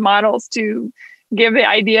shots of models to give the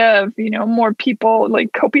idea of, more people,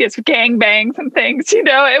 like copious gangbangs and things.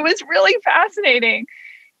 It was really fascinating.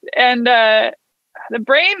 And the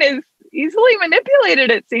brain is easily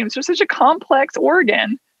manipulated, it seems, for such a complex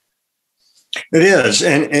organ. It is.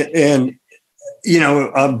 And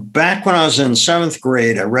back when I was in 7th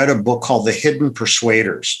grade, I read a book called The Hidden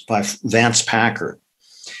Persuaders by Vance Packard.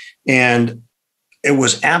 And it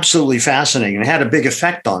was absolutely fascinating. It had a big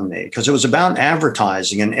effect on me because it was about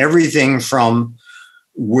advertising and everything from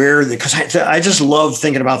because I just love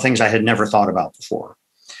thinking about things I had never thought about before.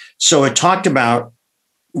 So it talked about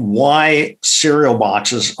why cereal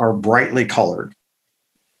boxes are brightly colored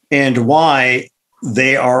and why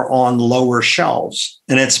they are on lower shelves.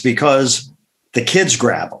 And it's because the kids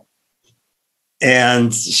grab them.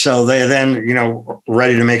 And so they then,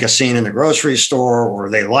 ready to make a scene in the grocery store, or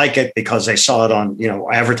they like it because they saw it on,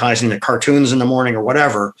 advertising the cartoons in the morning or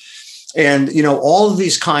whatever. And, all of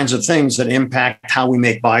these kinds of things that impact how we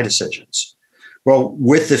make buy decisions. Well,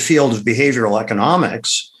 with the field of behavioral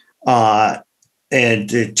economics, and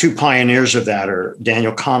the two pioneers of that are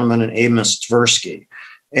Daniel Kahneman and Amos Tversky.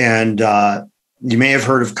 And you may have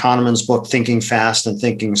heard of Kahneman's book, Thinking Fast and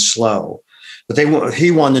Thinking Slow. But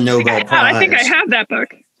he won the Nobel Prize. I think I have that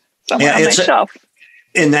book somewhere on my shelf.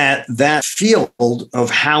 And that field of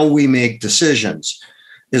how we make decisions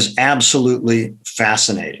is absolutely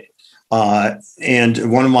fascinating.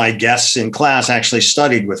 And one of my guests in class actually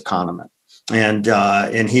studied with Kahneman,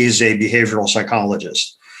 and he's a behavioral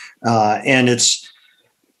psychologist. And it's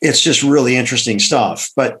just really interesting stuff.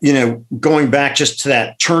 But, going back just to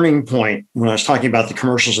that turning point when I was talking about the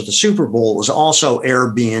commercials at the Super Bowl, was also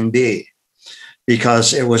Airbnb.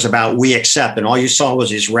 Because it was about we accept, and all you saw was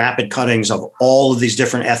these rapid cuttings of all of these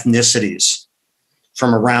different ethnicities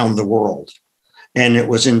from around the world. And it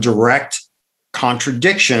was in direct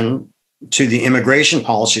contradiction to the immigration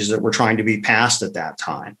policies that were trying to be passed at that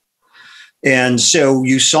time. And so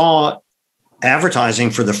you saw advertising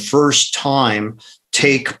for the first time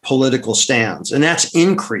take political stands, and that's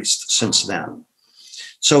increased since then.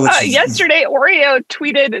 So yesterday, Oreo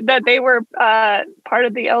tweeted that they were part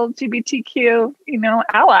of the LGBTQ,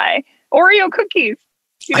 ally. Oreo cookies.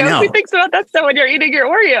 Who thinks about that stuff when you're eating your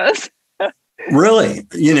Oreos? Really,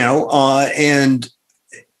 and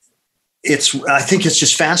I think it's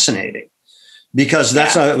just fascinating because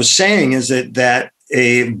that's what I was saying is that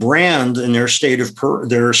a brand in their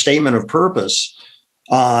statement of purpose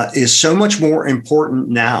is so much more important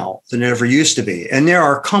now than it ever used to be. And there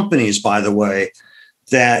are companies, by the way,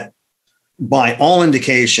 that by all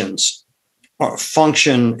indications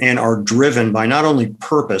function and are driven by not only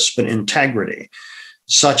purpose, but integrity,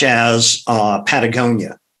 such as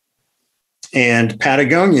Patagonia. And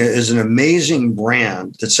Patagonia is an amazing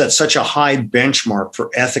brand that sets such a high benchmark for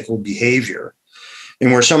ethical behavior,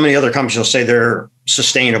 and where so many other companies will say they're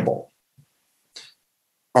sustainable.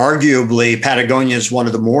 Arguably, Patagonia is one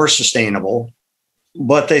of the more sustainable,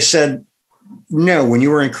 but they said, no, when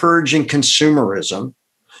you are encouraging consumerism,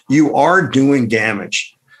 you are doing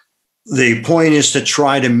damage the point is to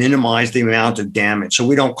try to minimize the amount of damage. So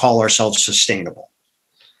we don't call ourselves sustainable.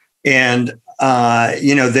 And,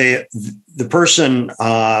 the person,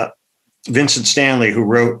 Vincent Stanley, who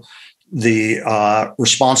wrote the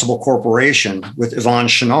Responsible Corporation with Yvon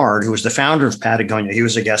Chouinard, who was the founder of Patagonia, he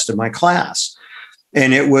was a guest in my class.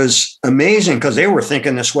 And it was amazing because they were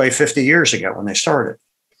thinking this way 50 years ago when they started.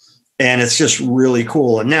 And it's just really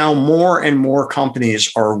cool. And now more and more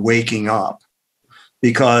companies are waking up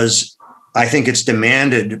because I think it's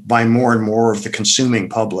demanded by more and more of the consuming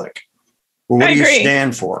public. Well, what do you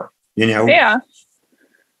stand for? Yeah,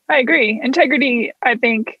 I agree. Integrity, I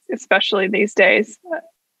think, especially these days,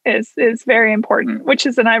 is very important, which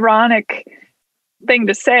is an ironic thing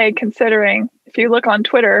to say, considering if you look on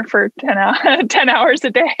Twitter for 10 hours a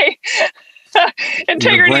day,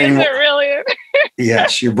 integrity isn't really.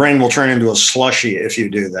 Yes, your brain will turn into a slushy if you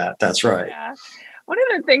do that. That's right. Yeah. One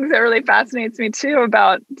of the things that really fascinates me too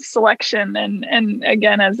about selection, and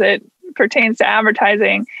again, as it pertains to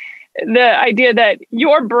advertising, the idea that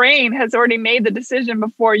your brain has already made the decision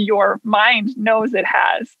before your mind knows it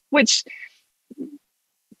has, which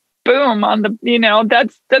boom on the,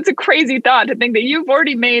 that's a crazy thought to think that you've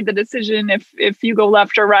already made the decision if you go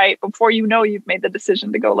left or right before you know you've made the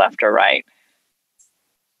decision to go left or right.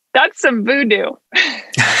 That's some voodoo.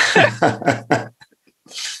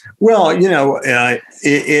 Well, and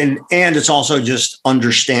it's also just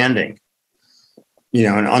understanding,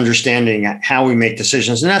 and understanding how we make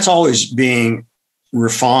decisions. And that's always being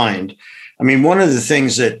refined. I mean, one of the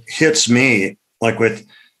things that hits me, like with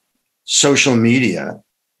social media,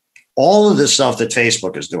 all of the stuff that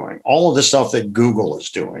Facebook is doing, all of the stuff that Google is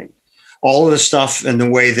doing, all of the stuff and the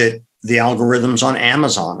way that the algorithms on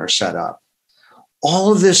Amazon are set up,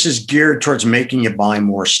 all of this is geared towards making you buy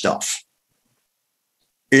more stuff.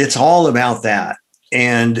 It's all about that.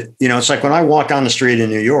 And, it's like when I walk down the street in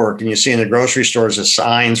New York and you see in the grocery stores the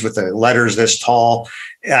signs with the letters this tall,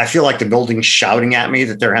 I feel like the building's shouting at me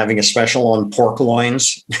that they're having a special on pork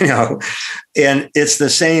loins, and it's the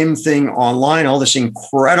same thing online, all this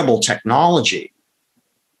incredible technology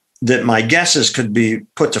that my guess is could be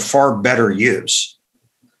put to far better use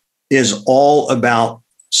is all about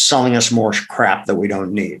selling us more crap that we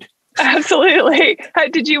don't need. Absolutely.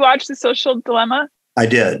 Did you watch The Social Dilemma? I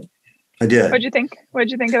did. What'd you think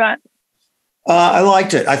of that? I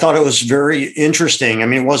liked it. I thought it was very interesting. I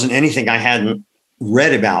mean, it wasn't anything I hadn't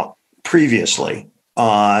read about previously,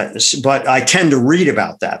 but I tend to read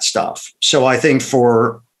about that stuff. So I think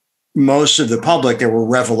for most of the public, there were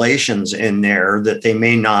revelations in there that they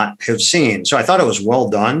may not have seen. So I thought it was well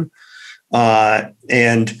done.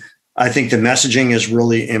 And I think the messaging is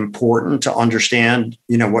really important to understand,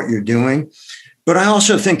 what you're doing. But I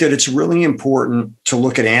also think that it's really important to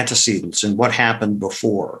look at antecedents and what happened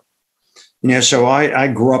before. So I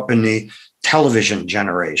grew up in the television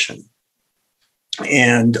generation.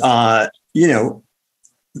 And,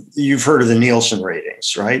 you've heard of the Nielsen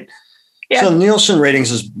ratings, right? Yeah. So Nielsen ratings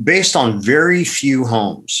is based on very few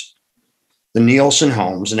homes, the Nielsen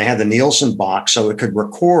homes, and they had the Nielsen box so it could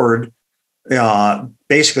record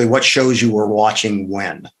basically what shows you were watching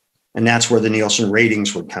when. And that's where the Nielsen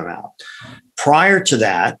ratings would come out. Prior to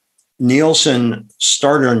that, Nielsen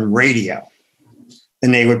started on radio,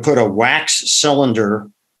 and they would put a wax cylinder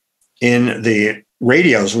in the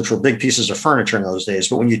radios, which were big pieces of furniture in those days.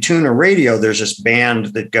 But when you tune a radio, there's this band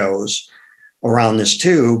that goes around this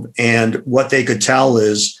tube. And what they could tell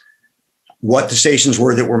is what the stations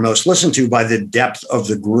were that were most listened to by the depth of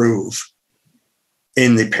the groove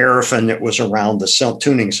in the paraffin that was around the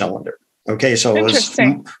tuning cylinder. Okay, so it was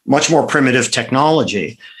much more primitive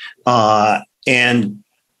technology. And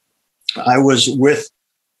I was with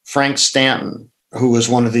Frank Stanton, who was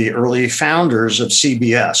one of the early founders of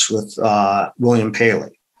CBS with William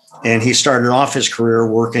Paley. And he started off his career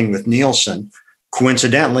working with Nielsen.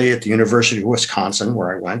 Coincidentally, at the University of Wisconsin,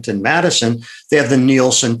 where I went in Madison, they have the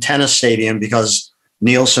Nielsen Tennis Stadium because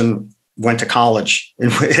Nielsen went to college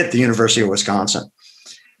at the University of Wisconsin.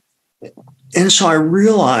 And so I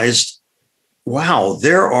realized, wow,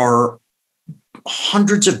 there are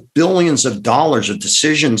hundreds of billions of dollars of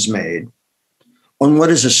decisions made on what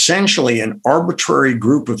is essentially an arbitrary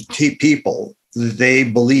group of people that they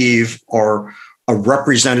believe are a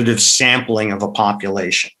representative sampling of a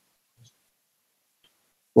population.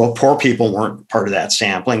 Well, poor people weren't part of that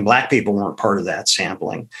sampling. Black people weren't part of that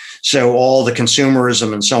sampling. So all the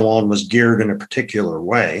consumerism and so on was geared in a particular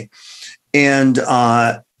way. And,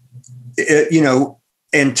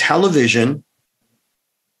 and television,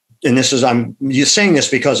 and this is, I'm saying this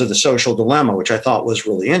because of The Social Dilemma, which I thought was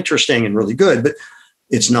really interesting and really good, but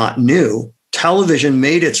it's not new. Television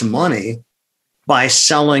made its money by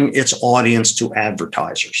selling its audience to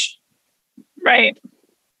advertisers. Right.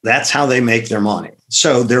 That's how they make their money.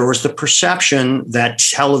 So there was the perception that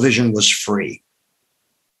television was free,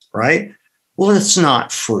 right? Well, it's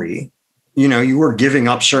not free. You were giving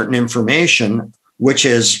up certain information, which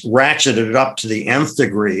is ratcheted up to the nth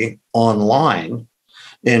degree online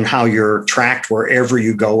in how you're tracked wherever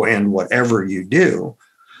you go and whatever you do.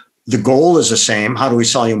 The goal is the same. How do we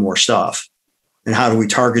sell you more stuff? And how do we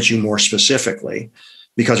target you more specifically?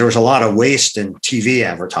 Because there was a lot of waste in TV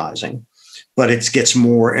advertising, but it gets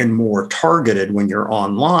more and more targeted when you're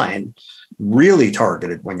online, really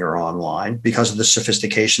targeted when you're online because of the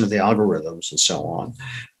sophistication of the algorithms and so on.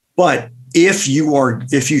 But if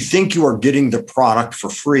you think you are getting the product for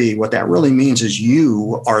free, what that really means is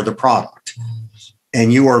you are the product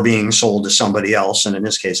and you are being sold to somebody else. And in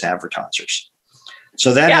this case, advertisers.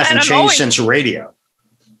 So that hasn't changed since radio.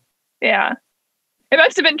 Yeah. It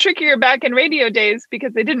must have been trickier back in radio days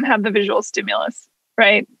because they didn't have the visual stimulus,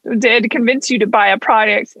 right? They had to convince you to buy a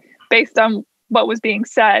product based on what was being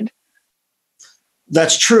said.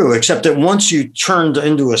 That's true, except that once you turned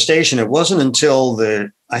into a station, it wasn't until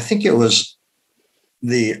I think it was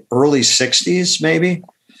the early 60s, maybe,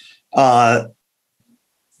 that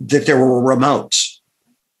there were remotes,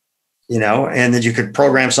 and that you could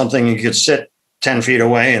program something, you could sit 10 feet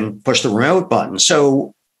away and push the remote button.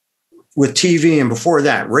 So with TV and before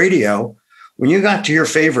that, radio, when you got to your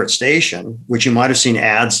favorite station, which you might have seen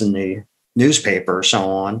ads in the newspaper or so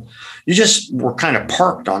on, you just were kind of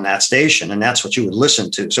parked on that station and that's what you would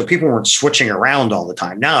listen to. So people weren't switching around all the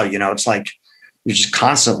time. Now, it's like you're just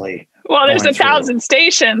constantly. Well, there's 1,000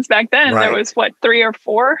 stations back then. Right. There was 3 or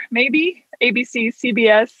 4, maybe ABC,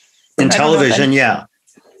 CBS. And television. Yeah.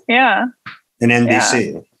 Yeah. And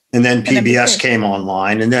NBC. Yeah. And then PBS came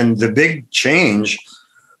online. And then the big change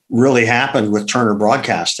really happened with Turner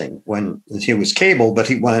Broadcasting when he was cable, but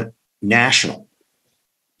he went national.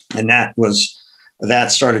 And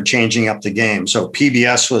that started changing up the game. So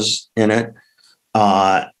PBS was in it.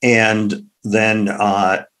 And then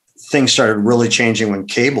things started really changing when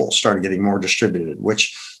cable started getting more distributed,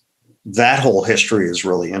 which that whole history is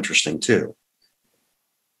really interesting too.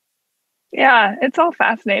 Yeah, it's all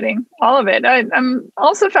fascinating. All of it. I'm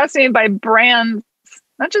also fascinated by brands,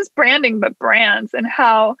 not just branding, but brands and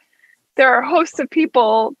how there are hosts of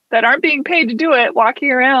people that aren't being paid to do it,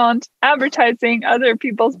 walking around advertising other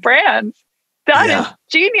people's brands. That is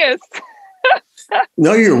genius.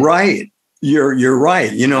 No, you're right. You're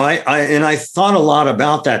right. I thought a lot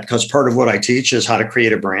about that because part of what I teach is how to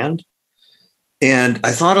create a brand. And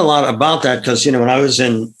I thought a lot about that because, when I was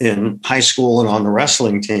in high school and on the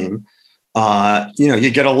wrestling team,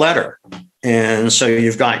 you get a letter. And so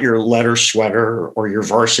you've got your letter sweater or your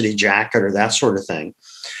varsity jacket or that sort of thing.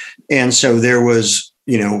 And so there was,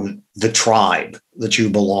 the tribe that you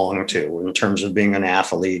belong to in terms of being an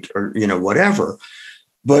athlete or, whatever.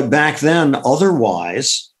 But back then,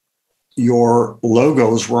 otherwise, your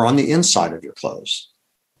logos were on the inside of your clothes,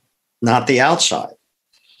 not the outside.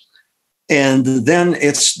 And then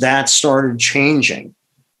that started changing.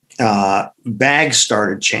 Bags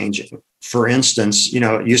started changing. For instance,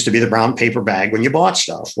 it used to be the brown paper bag when you bought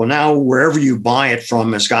stuff. Well, now wherever you buy it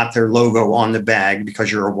from has got their logo on the bag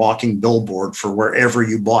because you're a walking billboard for wherever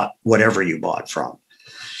you bought whatever you bought from.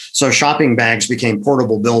 So shopping bags became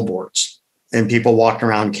portable billboards and people walked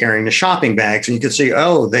around carrying the shopping bags and you could see,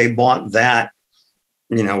 oh, they bought that,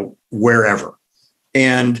 wherever.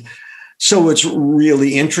 And so it's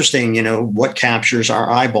really interesting, what captures our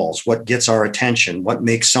eyeballs, what gets our attention, what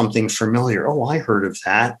makes something familiar. Oh, I heard of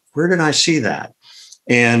that. Where did I see that?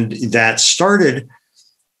 And that started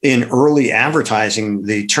in early advertising,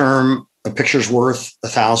 the term a picture's worth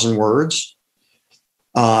 1,000 words.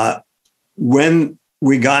 When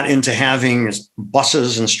we got into having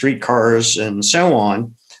buses and streetcars and so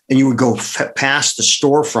on, and you would go past the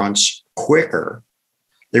storefronts quicker,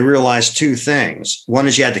 they realized two things. One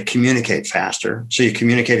is you had to communicate faster. So you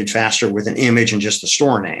communicated faster with an image and just the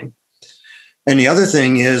store name. And the other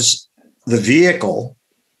thing is the vehicle,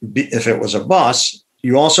 if it was a bus,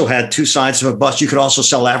 you also had two sides of a bus. You could also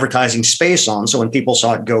sell advertising space on. So when people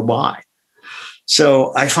saw it go by.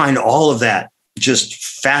 So I find all of that just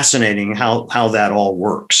fascinating how that all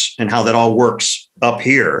works and how that all works up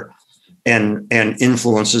here and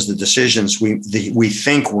influences the decisions we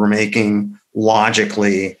think we're making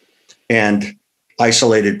logically and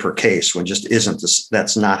isolated per case when just isn't this.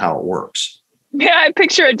 That's not how it works. Yeah, I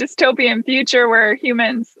picture a dystopian future where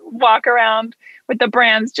humans walk around with the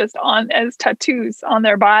brands just on as tattoos on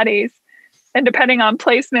their bodies. And depending on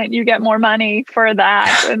placement, you get more money for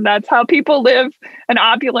that. And that's how people live an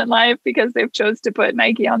opulent life because they've chose to put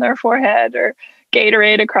Nike on their forehead or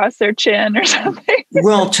Gatorade across their chin or something.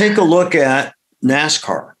 Well, take a look at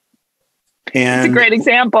NASCAR. And it's a great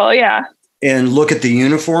example. Yeah. And look at the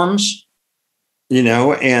uniforms,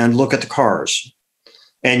 and look at the cars.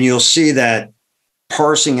 And you'll see that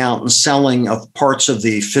parsing out and selling of parts of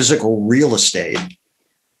the physical real estate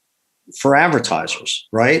for advertisers,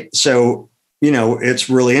 right? So, it's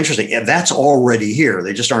really interesting. Yeah, that's already here.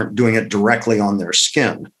 They just aren't doing it directly on their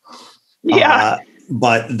skin. Yeah.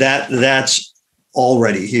 But that's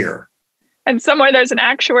already here. And somewhere there's an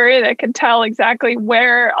actuary that can tell exactly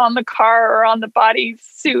where on the car or on the body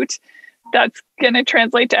suit that's going to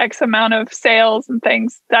translate to X amount of sales and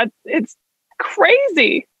things. That it's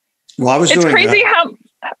crazy. Well, it's crazy how.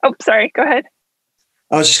 Oh, sorry. Go ahead.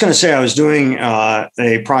 I was just going to say I was doing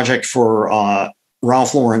a project for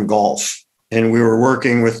Ralph Lauren Golf, and we were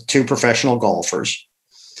working with two professional golfers,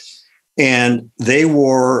 and they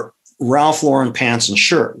wore Ralph Lauren pants and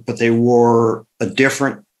shirt, but they wore a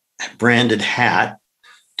different branded hat,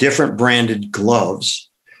 different branded gloves.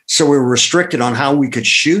 So we were restricted on how we could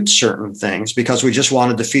shoot certain things because we just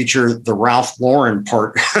wanted to feature the Ralph Lauren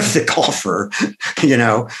part of the golfer,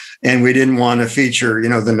 and we didn't want to feature,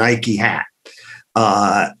 the Nike hat.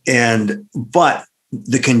 But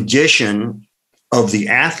the condition of the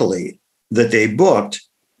athlete that they booked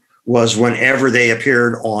was whenever they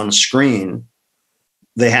appeared on screen,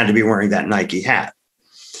 they had to be wearing that Nike hat.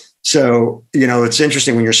 So, it's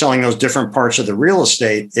interesting when you're selling those different parts of the real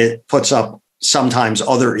estate, it puts up sometimes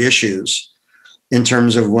other issues in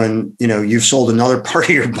terms of when, you've sold another part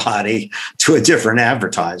of your body to a different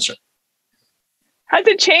advertiser. Has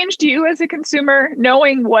it changed you as a consumer,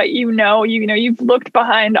 knowing what you've looked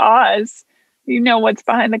behind Oz, what's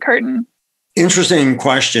behind the curtain? Interesting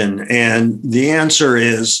question. And the answer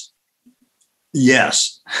is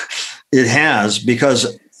yes, it has,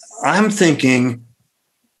 because I'm thinking,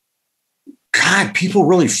 God, people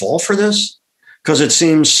really fall for this because it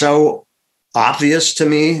seems so obvious to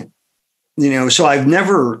me, so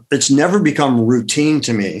it's never become routine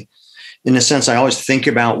to me. In a sense, I always think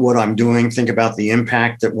about what I'm doing, think about the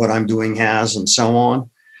impact that what I'm doing has, and so on.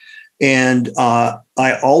 And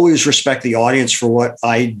I always respect the audience for what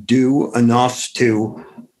I do enough to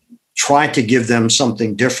try to give them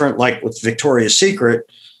something different. Like with Victoria's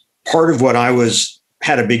Secret, part of what I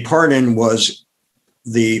had a big part in was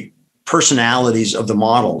the personalities of the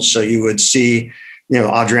models. So you would see,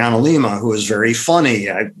 Adriana Lima, who is very funny.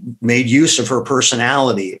 I made use of her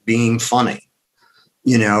personality being funny,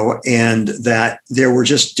 and that there were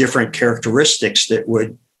just different characteristics that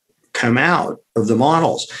would come out of the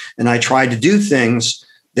models. And I tried to do things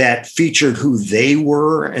that featured who they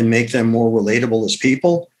were and make them more relatable as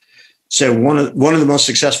people. So one of the most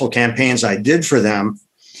successful campaigns I did for them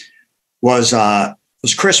was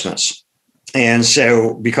Christmas. And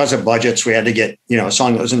so because of budgets, we had to get, a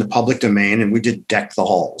song that was in the public domain, and we did Deck the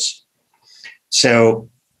Halls. So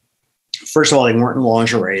first of all, they weren't in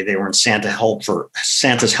lingerie. They were in Santa's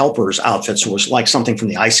helpers outfits. It was like something from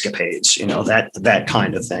the Ice Capades, that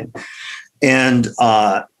kind of thing. And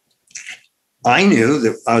I knew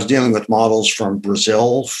that I was dealing with models from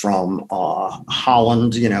Brazil, from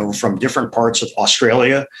Holland, from different parts of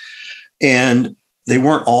Australia, and they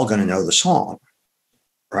weren't all going to know the song.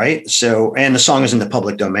 Right. So, and the song is in the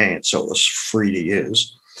public domain, so it was free to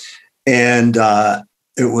use. And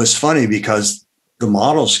it was funny because the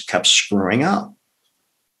models kept screwing up.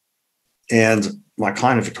 And my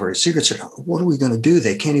client at Victoria's Secret said, "What are we going to do?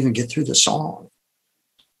 They can't even get through the song."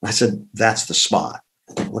 I said, "That's the spot."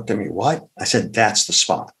 They looked at me, "What?" I said, "That's the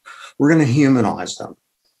spot. We're going to humanize them.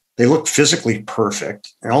 They look physically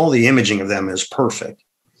perfect, and all the imaging of them is perfect.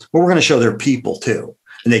 But we're going to show they're people too.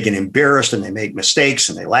 And they get embarrassed and they make mistakes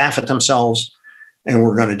and they laugh at themselves. And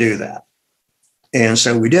we're going to do that." And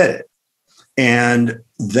so we did it. And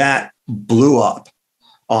that blew up.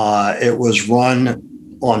 It was run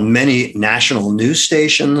on many national news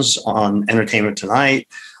stations, on Entertainment Tonight,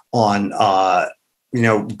 on,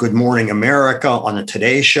 Good Morning America, on the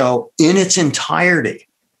Today Show, in its entirety.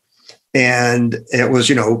 And it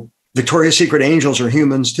was, Victoria's Secret angels are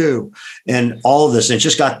humans too. And all of this, and it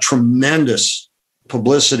just got tremendous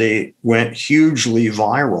publicity, went hugely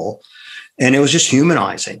viral, and it was just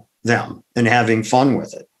humanizing them and having fun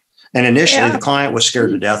with it. And initially the client was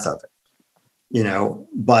scared to death of it,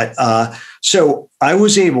 but so I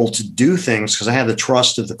was able to do things because I had the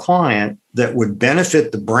trust of the client that would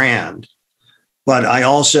benefit the brand, but I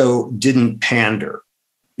also didn't pander.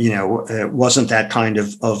 It wasn't that kind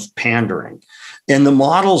of pandering. And the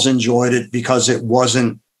models enjoyed it because I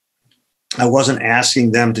wasn't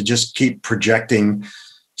asking them to just keep projecting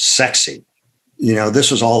sexy. This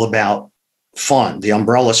was all about fun. The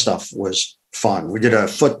umbrella stuff was fun. We did a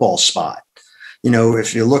football spot.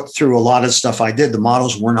 If you look through a lot of stuff I did, the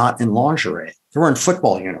models were not in lingerie. They were in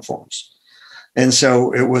football uniforms. And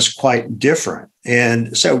so it was quite different.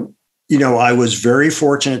 And so, I was very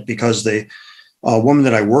fortunate because the woman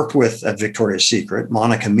that I worked with at Victoria's Secret,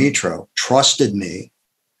 Monica Mitro, trusted me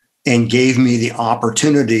and gave me the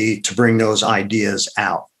opportunity to bring those ideas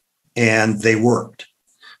out. And they worked.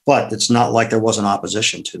 But it's not like there wasn't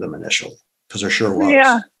opposition to them initially, because there sure was.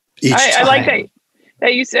 Yeah. I like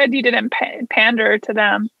that you said you didn't pander to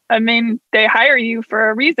them. I mean, they hire you for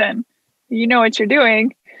a reason. You know what you're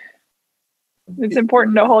doing. It's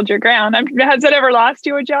important to hold your ground. Has it ever lost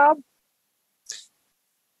you a job?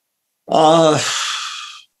 I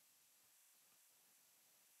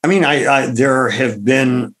mean,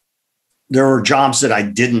 there were jobs that I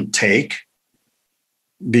didn't take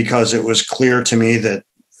because it was clear to me that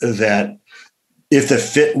if the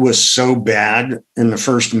fit was so bad in the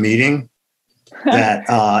first meeting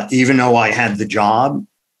that even though I had the job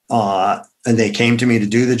and they came to me to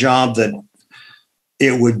do the job, that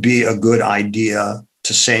it would be a good idea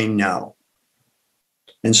to say no.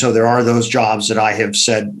 And so there are those jobs that I have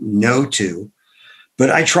said no to,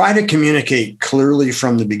 but I try to communicate clearly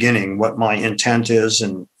from the beginning what my intent is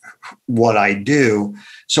and what I do.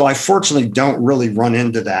 So I fortunately don't really run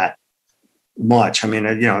into that much. I mean,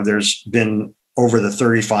 there's been, over the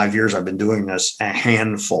 35 years I've been doing this, a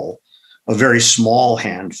very small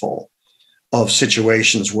handful of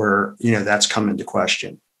situations where, that's come into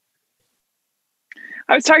question.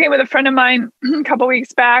 I was talking with a friend of mine a couple of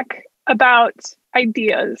weeks back about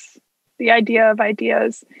ideas, the idea of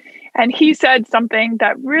ideas. And he said something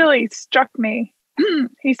that really struck me.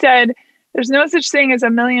 He said, there's no such thing as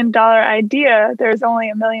 $1 million idea. There's only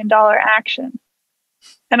 $1 million action.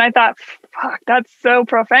 And I thought, fuck, that's so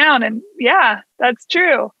profound. And yeah, that's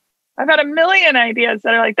true. I've had 1 million ideas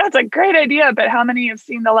that are like, that's a great idea, but how many have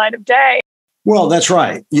seen the light of day? Well, that's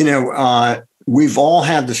right. We've all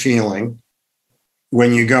had the feeling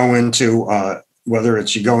when you go into, whether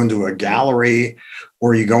it's you go into a gallery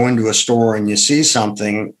or you go into a store and you see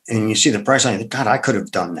something and you see the price and you think, God, I could have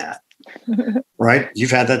done that. Right?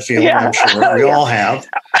 You've had that feeling, yeah. I'm sure. We all have.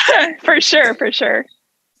 For sure.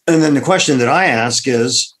 And then the question that I ask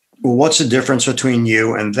is, well, what's the difference between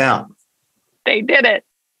you and them? They did it.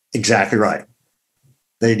 Exactly right.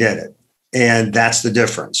 They did it. And that's the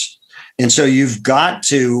difference. And so you've got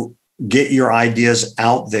to get your ideas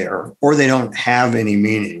out there or they don't have any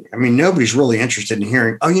meaning. I mean, nobody's really interested in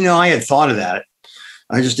hearing, oh, I had thought of that.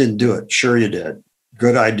 I just didn't do it. Sure, you did.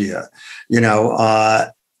 Good idea.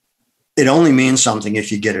 It only means something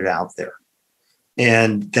if you get it out there.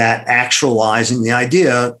 And that actualizing the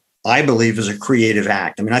idea, I believe, is a creative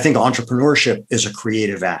act. I mean, I think entrepreneurship is a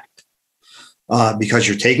creative act because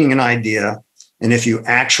you're taking an idea, and if you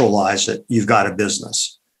actualize it, you've got a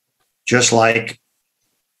business, just like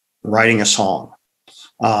writing a song.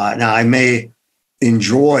 Now, I may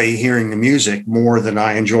enjoy hearing the music more than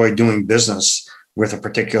I enjoy doing business with a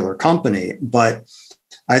particular company, but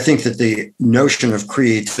I think that the notion of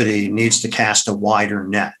creativity needs to cast a wider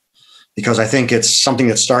net, because I think it's something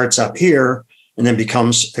that starts up here and then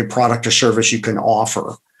becomes a product or service you can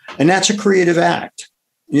offer. And that's a creative act.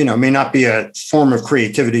 It may not be a form of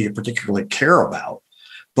creativity you particularly care about,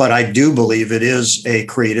 but I do believe it is a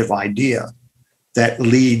creative idea that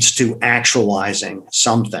leads to actualizing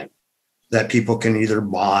something that people can either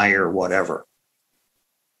buy or whatever.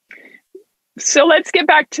 So let's get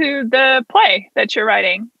back to the play that you're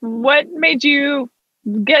writing. What made you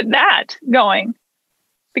get that going?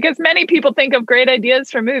 Because many people think of great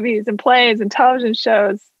ideas for movies and plays and television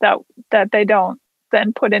shows that they don't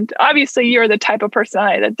then put into. Obviously, you're the type of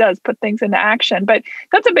personality that does put things into action, but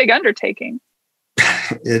that's a big undertaking.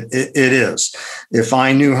 It is. If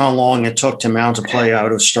I knew how long it took to mount a play, I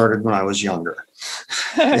would have started when I was younger.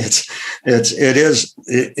 It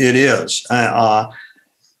is.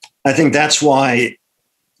 I think that's why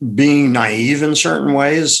being naive in certain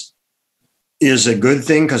ways is a good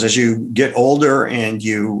thing, because as you get older and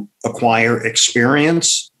you acquire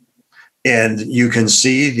experience and you can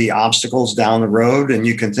see the obstacles down the road and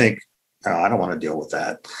you can think, oh, I don't want to deal with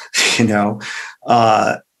that,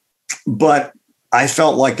 but I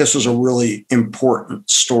felt like this was a really important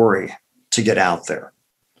story to get out there.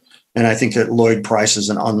 And I think that Lloyd Price is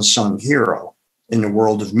an unsung hero in the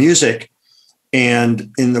world of music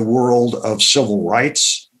and in the world of civil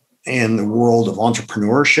rights and the world of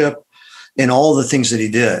entrepreneurship and all the things that he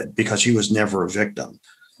did, because he was never a victim.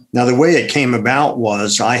 Now, the way it came about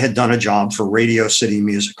was I had done a job for Radio City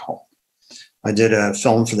Music Hall. I did a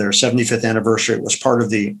film for their 75th anniversary. It was part of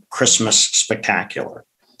the Christmas Spectacular.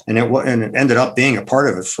 And it ended up being a part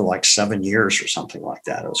of it for like 7 years or something like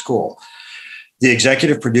that. It was cool. The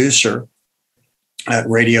executive producer at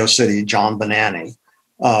Radio City, John Benani,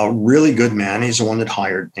 really good man. He's the one that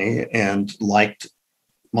hired me and liked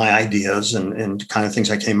my ideas and kind of things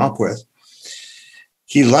I came up with.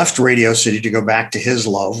 He left Radio City to go back to his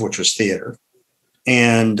love, which was theater.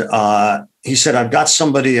 And he said, I've got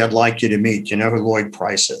somebody I'd like you to meet. You know who Lloyd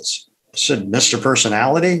Price is? I said, Mr.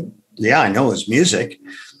 Personality? Yeah, I know his music.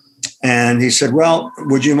 And he said, well,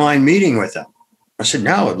 would you mind meeting with him? I said,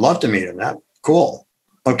 no, I'd love to meet him. That cool.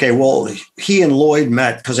 Okay, well, he and Lloyd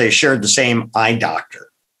met because they shared the same eye doctor.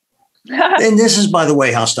 And this is, by the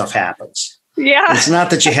way, how stuff happens. Yeah. It's not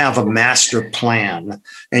that you have a master plan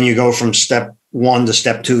and you go from step 1 to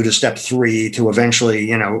step 2 to step 3 to eventually,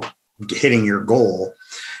 hitting your goal.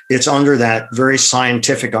 It's under that very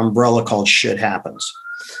scientific umbrella called shit happens.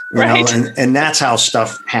 Right. And that's how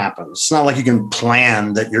stuff happens. It's not like you can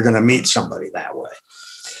plan that you're going to meet somebody that way.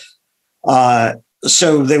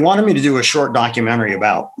 So they wanted me to do a short documentary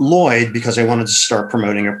about Lloyd because they wanted to start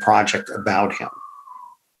promoting a project about him.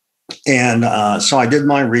 And so I did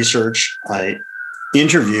my research. I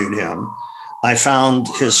interviewed him. I found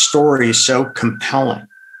his story so compelling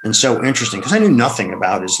and so interesting because I knew nothing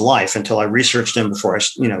about his life until I researched him before I,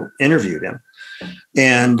 interviewed him.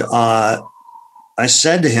 And I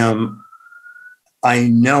said to him, I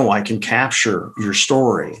know I can capture your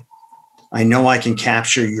story. I know I can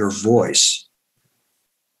capture your voice.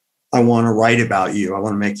 I want to write about you. I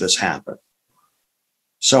want to make this happen.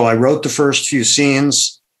 So I wrote the first few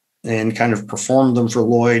scenes and kind of performed them for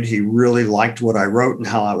Lloyd. He really liked what I wrote and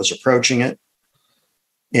how I was approaching it.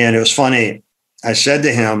 And it was funny. I said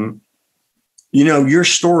to him, your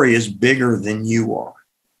story is bigger than you are.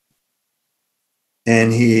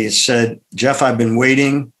 And he said, Jeff, I've been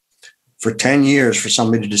waiting for 10 years for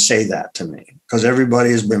somebody to say that to me because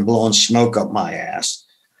everybody has been blowing smoke up my ass.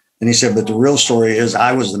 And he said, but the real story is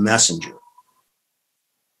I was the messenger.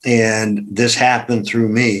 And this happened through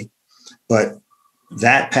me, but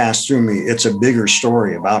that passed through me. It's a bigger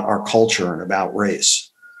story about our culture and about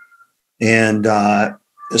race. And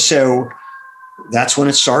so that's when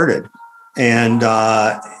it started. And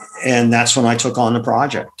that's when I took on the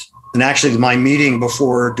project. And actually, my meeting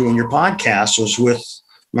before doing your podcast was with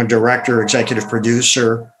my director, executive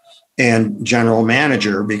producer, and general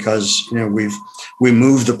manager because we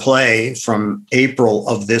moved the play from April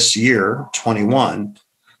of this year, 21,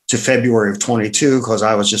 to February of 22 because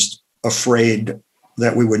I was just afraid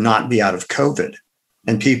that we would not be out of COVID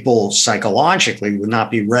and people psychologically would not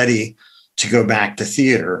be ready to go back to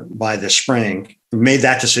theater by the spring. We made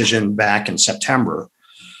that decision back in September.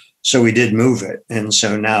 So we did move it. And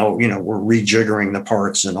so now, we're rejiggering the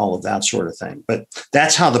parts and all of that sort of thing. But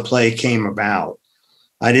that's how the play came about.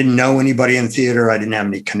 I didn't know anybody in theater. I didn't have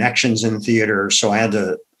any connections in theater. So I had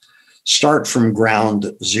to start from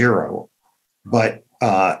ground zero. But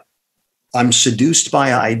I'm seduced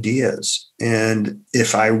by ideas. And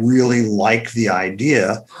if I really like the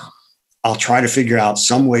idea, I'll try to figure out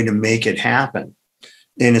some way to make it happen.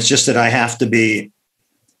 And it's just that I have to be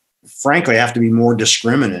more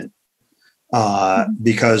discriminate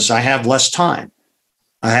because I have less time.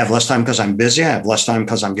 I have less time because I'm busy. I have less time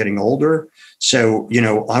because I'm getting older. So,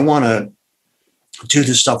 I want to do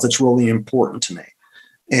the stuff that's really important to me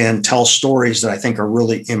and tell stories that I think are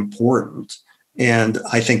really important. And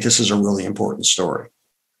I think this is a really important story.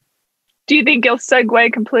 Do you think you'll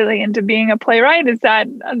segue completely into being a playwright? Is that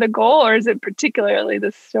the goal, or is it particularly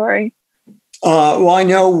this story? Well, I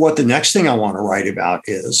know what the next thing I want to write about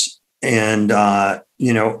is. And,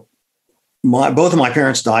 both of my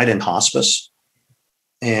parents died in hospice.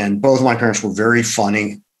 And both of my parents were very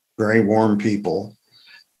funny, very warm people.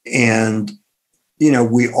 And,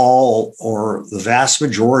 we all, or the vast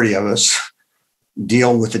majority of us,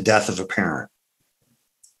 deal with the death of a parent.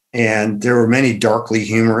 And there were many darkly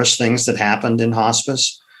humorous things that happened in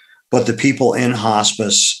hospice, but the people in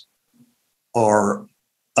hospice are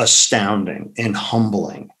astounding and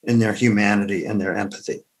humbling in their humanity and their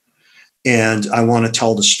empathy. And I want to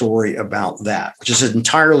tell the story about that, which is an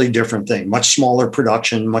entirely different thing, much smaller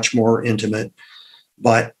production, much more intimate.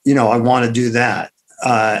 But, I want to do that.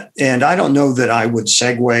 And I don't know that I would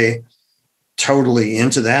segue totally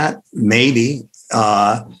into that, maybe.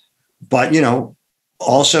 But,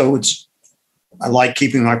 also I like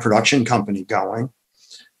keeping my production company going.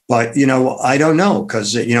 But, I don't know,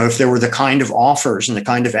 because, if there were the kind of offers and the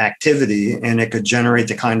kind of activity and it could generate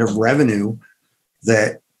the kind of revenue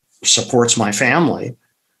that supports my family,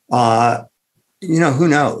 who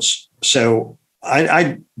knows? So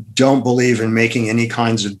I don't believe in making any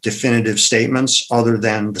kinds of definitive statements other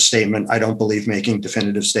than the statement, I don't believe making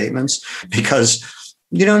definitive statements, because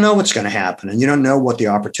you don't know what's going to happen and you don't know what the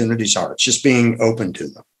opportunities are. It's just being open to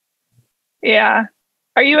them. Yeah.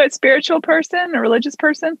 Are you a spiritual person, a religious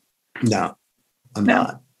person? No, I'm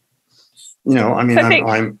not. I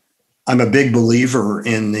mean, I'm a big believer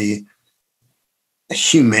in the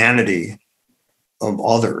humanity of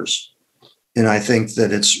others. And I think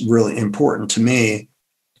that it's really important to me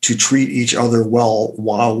to treat each other well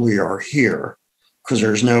while we are here, because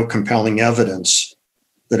there's no compelling evidence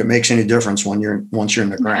that it makes any difference once you're in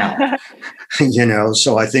the ground.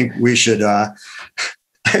 So I think we should,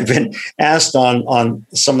 I've been asked on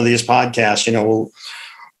some of these podcasts, well,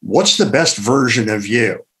 what's the best version of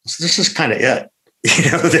you? So this is kind of it.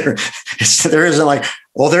 There isn't like,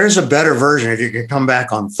 well, there's a better version if you can come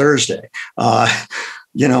back on Thursday.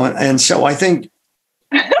 And so I think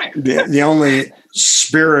the only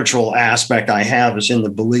spiritual aspect I have is in the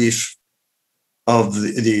belief of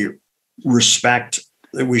the respect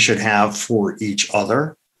that we should have for each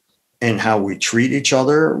other and how we treat each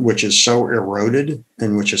other, which is so eroded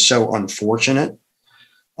and which is so unfortunate.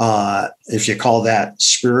 If you call that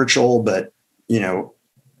spiritual, but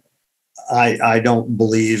I don't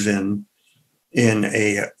believe in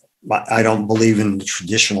I don't believe in the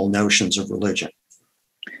traditional notions of religion.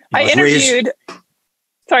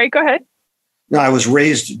 Sorry, go ahead. No, I was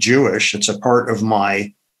raised Jewish. It's a part of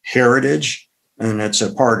my heritage and it's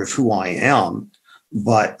a part of who I am.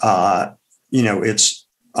 But,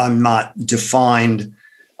 I'm not defined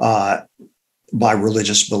by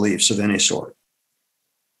religious beliefs of any sort.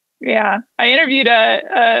 Yeah. I interviewed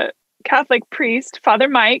a Catholic priest, Father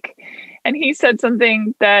Mike, and he said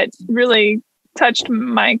something that really touched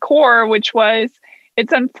my core, which was,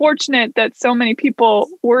 it's unfortunate that so many people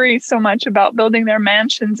worry so much about building their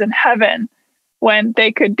mansions in heaven when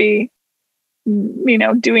they could be,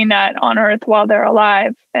 doing that on earth while they're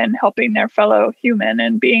alive and helping their fellow human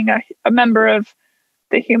and being a member of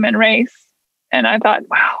the human race. And I thought,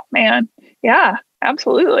 wow, man, yeah,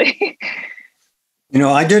 absolutely.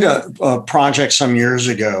 I did a project some years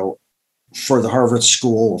ago for the Harvard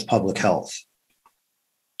School of Public Health.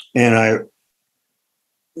 And I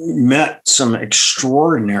met some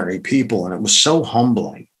extraordinary people, and it was so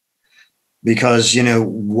humbling because, there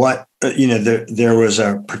was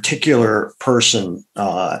a particular person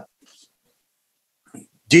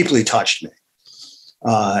deeply touched me.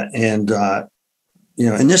 And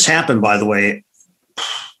this happened, by the way,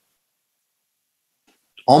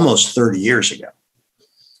 almost 30 years ago.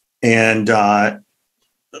 And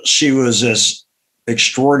she was this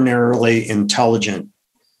extraordinarily intelligent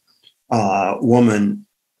woman.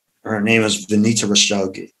 Her name is Vinita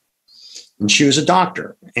Rastogi. And she was a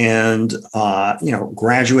doctor and,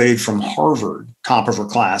 graduated from Harvard, top of her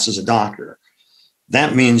class as a doctor.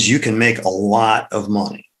 That means you can make a lot of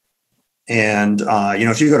money. And,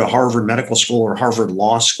 if you go to Harvard Medical School or Harvard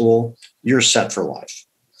Law School, you're set for life.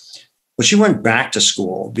 But she went back to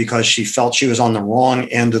school because she felt she was on the wrong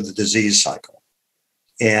end of the disease cycle.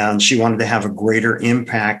 And she wanted to have a greater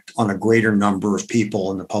impact on a greater number of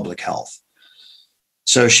people in the public health.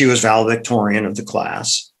 So she was valedictorian of the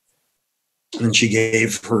class. And she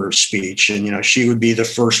gave her speech, and, she would be the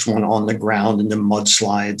first one on the ground in the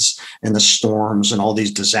mudslides and the storms and all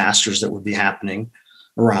these disasters that would be happening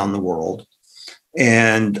around the world.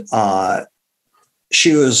 And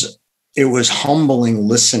it was humbling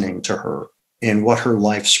listening to her and what her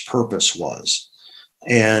life's purpose was.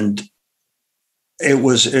 And it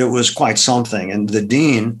was quite something. And the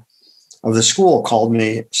dean of the school called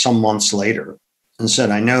me some months later and said,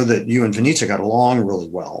 I know that you and Vinita got along really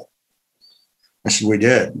well. I said, we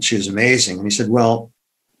did. She was amazing. And he said, well,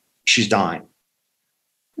 she's dying.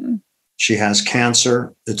 She has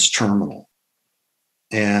cancer. It's terminal.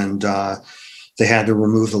 And they had to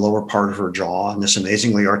remove the lower part of her jaw. And this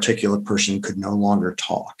amazingly articulate person could no longer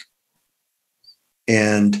talk.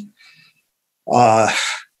 And I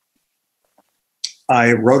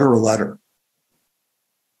wrote her a letter.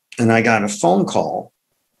 And I got a phone call.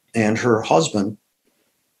 And her husband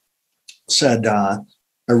said,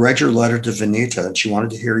 I read your letter to Vinita and she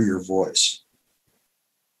wanted to hear your voice.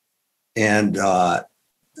 And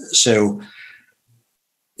so,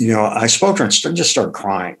 I spoke to her and just started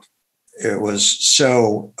crying. It was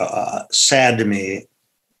so sad to me.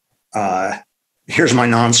 Here's my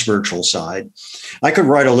non-spiritual side. I could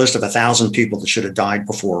write a list of 1,000 people that should have died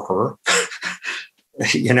before her.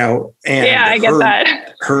 And yeah, I get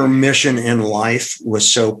that. Her mission in life was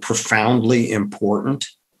so profoundly important.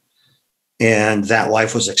 And that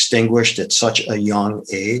life was extinguished at such a young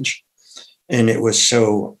age. And it was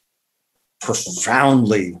so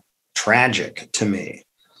profoundly tragic to me.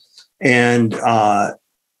 And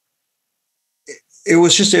it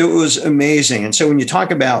was amazing. And so when you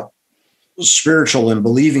talk about spiritual and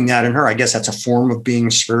believing that in her, I guess that's a form of being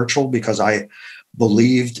spiritual, because I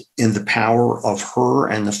believed in the power of her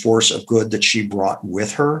and the force of good that she brought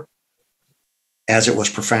with her, as it was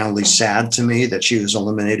profoundly sad to me that she was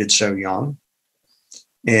eliminated so young.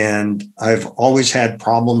 And I've always had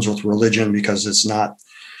problems with religion because it's not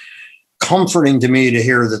comforting to me to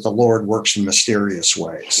hear that the Lord works in mysterious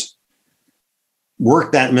ways.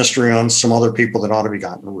 Work that mystery on some other people that ought to be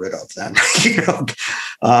gotten rid of then,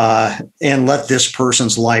 and let this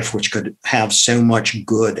person's life, which could have so much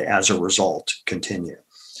good as a result, continue.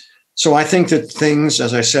 So I think that things,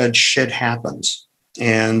 as I said, shit happens,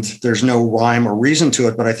 and there's no rhyme or reason to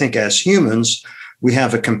it. But I think as humans, we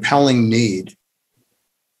have a compelling need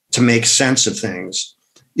to make sense of things,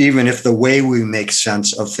 even if the way we make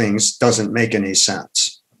sense of things doesn't make any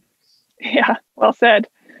sense. Yeah, well said.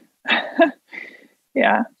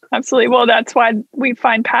 Yeah, absolutely. Well, that's why we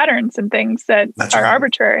find patterns and things that are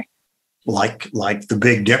arbitrary. Like the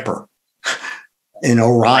Big Dipper in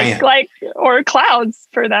Orion. Or clouds,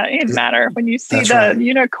 for that matter. When you see the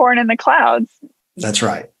unicorn in the clouds. That's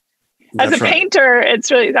right. As a painter, it's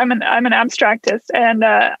really, I'm an abstractist, and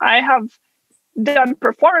I have done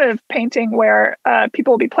performative painting where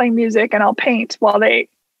people will be playing music and I'll paint while they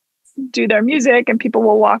do their music, and people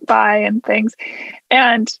will walk by and things.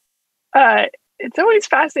 And it's always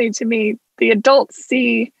fascinating to me. The adults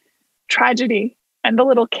see tragedy and the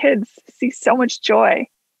little kids see so much joy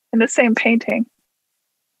in the same painting.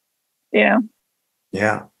 Yeah.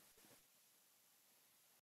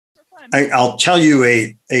 I'll tell you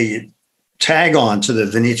a tag on to the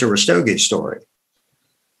Venita Rastogi story.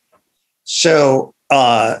 So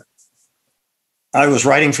I was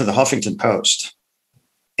writing for the Huffington Post,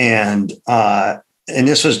 and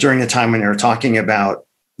this was during the time when they were talking about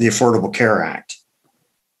the Affordable Care Act.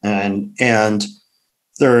 And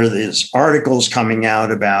there are these articles coming out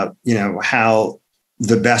about, how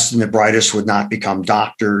the best and the brightest would not become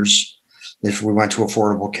doctors if we went to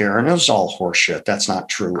affordable care. And it was all horseshit. That's not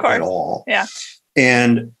true at all. Yeah.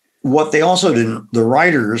 And what they also the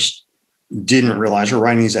writers didn't realize, were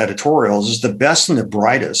writing these editorials, is the best and the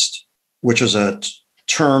brightest, which was a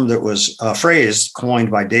term that was a phrase coined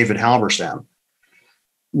by David Halberstam,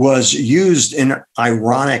 was used in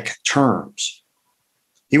ironic terms.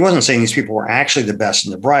 He wasn't saying these people were actually the best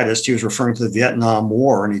and the brightest. He was referring to the Vietnam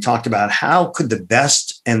War, and he talked about how could the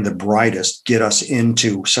best and the brightest get us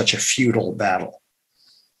into such a futile battle.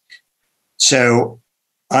 So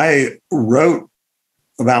I wrote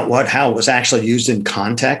about how it was actually used in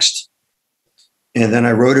context, and then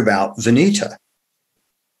I wrote about Venita,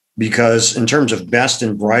 because in terms of best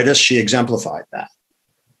and brightest, she exemplified that.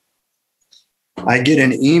 I get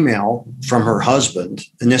an email from her husband,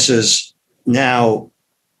 and this is now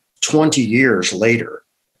 20 years later,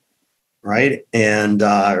 right? And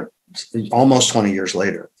almost 20 years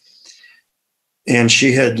later. And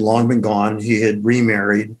she had long been gone. He had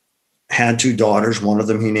remarried, had 2 daughters. One of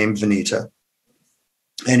them he named Venita.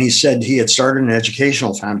 And he said he had started an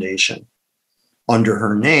educational foundation under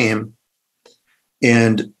her name.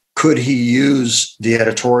 And could he use the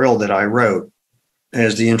editorial that I wrote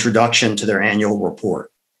as the introduction to their annual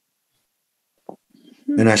report?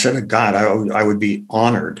 And I said, God, I would be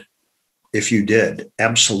honored if you did.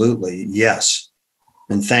 Absolutely. Yes.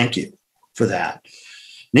 And thank you for that.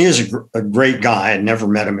 And he is a great guy. I'd never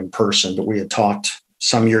met him in person, but we had talked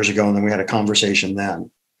some years ago, and then we had a conversation then.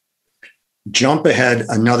 Jump ahead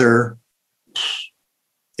another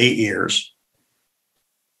 8 years,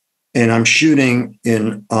 and I'm shooting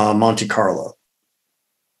in Monte Carlo.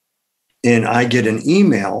 And I get an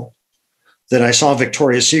email that I saw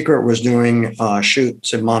Victoria's Secret was doing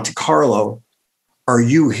shoots in Monte Carlo. Are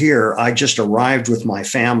you here? I just arrived with my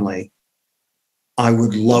family. I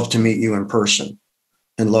would love to meet you in person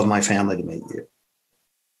and love my family to meet you.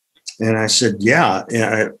 And I said, yeah,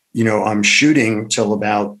 I'm shooting till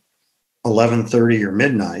about 11:30 or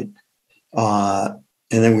midnight. And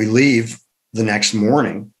then we leave the next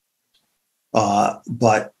morning.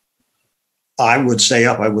 But I would stay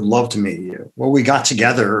up. I would love to meet you. Well, we got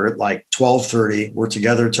together at like 12:30. We're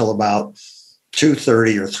together till about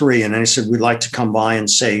 2:30 or 3. And then he said, we'd like to come by and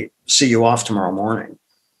see you off tomorrow morning,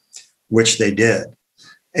 which they did,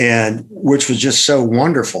 and which was just so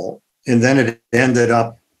wonderful. And then it ended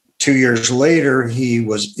up 2 years later, he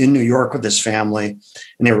was in New York with his family,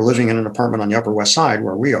 and they were living in an apartment on the Upper West Side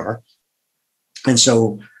where we are. And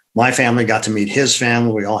so my family got to meet his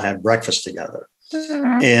family. We all had breakfast together.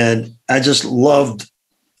 And I just loved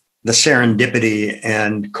the serendipity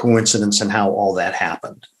and coincidence and how all that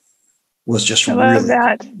happened was just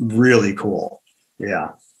really cool.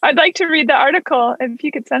 Yeah. I'd like to read the article if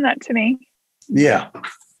you could send that to me. Yeah.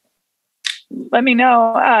 Let me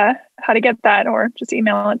know how to get that, or just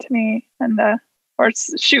email it to me, and or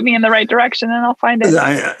shoot me in the right direction and I'll find it.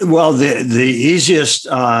 Well, the easiest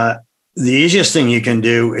thing you can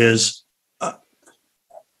do is,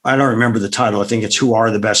 I don't remember the title. I think it's "Who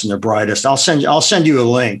Are the Best and the Brightest." I'll send you a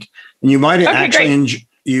link, and you might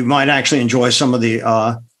you might actually enjoy some of the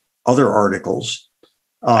other articles.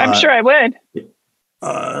 I'm sure I would.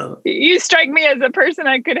 You strike me as a person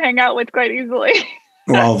I could hang out with quite easily.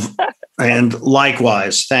 Well, and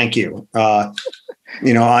likewise, thank you. I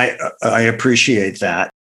appreciate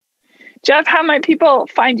that. Jeff, how might people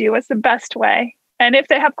find you? What's the best way? And if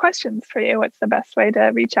they have questions for you, what's the best way to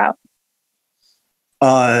reach out?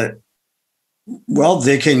 Well,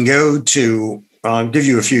 they can go to, I'll give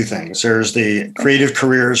you a few things. There's the Creative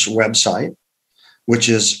Careers website, which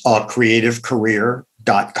is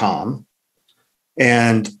creativecareer.com.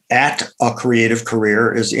 And at A Creative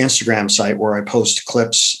Career is the Instagram site where I post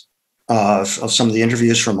clips of some of the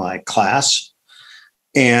interviews from my class.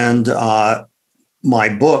 And my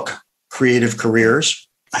book, Creative Careers,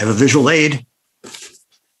 I have a visual aid.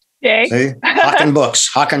 Yay. See? Hawking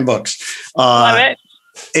Books. Love it.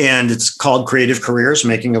 And it's called Creative Careers,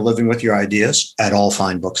 Making a Living with Your Ideas, at all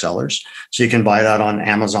fine booksellers. So you can buy that on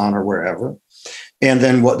Amazon or wherever. And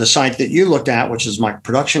then what the site that you looked at, which is my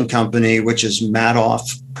production company, which is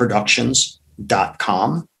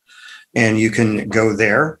madoffproductions.com. And you can go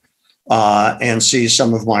there and see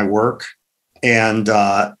some of my work. And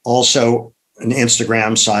also an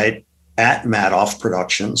Instagram site at Madoff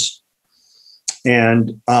Productions.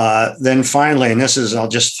 And then finally, and I'll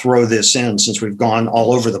just throw this in since we've gone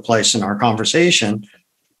all over the place in our conversation,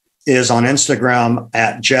 is on Instagram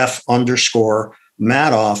at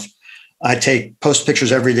Jeff_Madoff. I post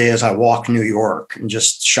pictures every day as I walk New York, and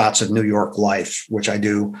just shots of New York life, which I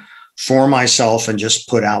do for myself and just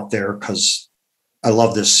put out there because I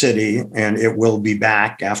love this city, and it will be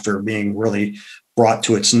back after being really brought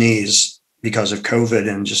to its knees because of COVID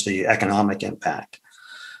and just the economic impact.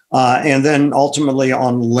 And then ultimately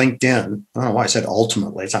on LinkedIn, I don't know why I said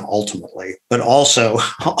ultimately, it's not ultimately, but also on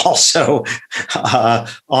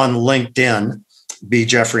LinkedIn, be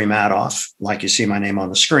Jeffrey Madoff, like you see my name on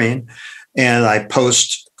the screen. And I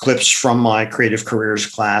post clips from my Creative Careers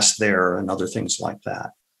class there and other things like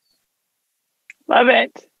that. Love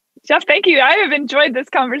it. Jeff, thank you. I have enjoyed this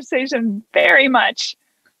conversation very much.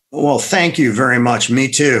 Well, thank you very much. Me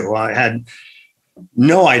too. I had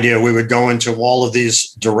no idea we would go into all of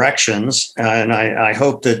these directions. And I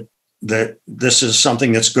hope that this is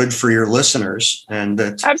something that's good for your listeners. And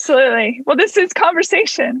that absolutely. Well, this is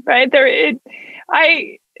conversation, right?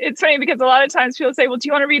 It's funny because a lot of times people say, well, do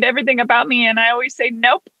you want to read everything about me? And I always say,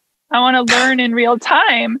 nope, I want to learn in real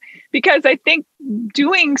time, because I think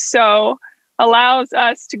doing so allows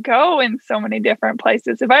us to go in so many different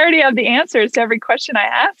places. If I already have the answers to every question I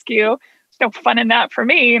ask you, no fun in that for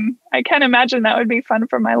me. I can't imagine that would be fun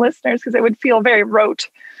for my listeners, because it would feel very rote,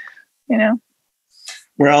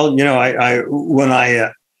 Well, when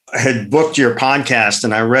I had booked your podcast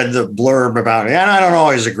and I read the blurb about it, and I don't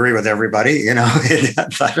always agree with everybody, I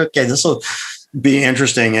thought, okay, this will be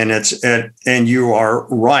interesting. And you are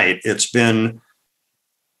right. It's been,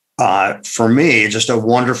 for me, just a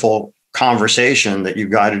wonderful conversation that you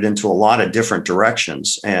guided into a lot of different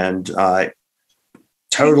directions. And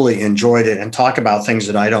totally enjoyed it, and talk about things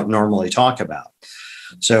that I don't normally talk about.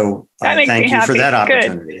 So thank you for that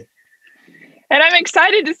opportunity. Good. And I'm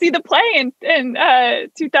excited to see the play in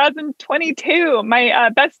 2022. My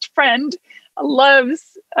best friend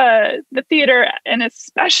loves the theater, and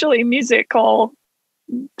especially musical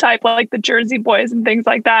type, like the Jersey Boys and things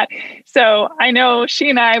like that. So I know she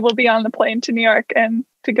and I will be on the plane to New York and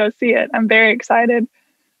to go see it. I'm very excited.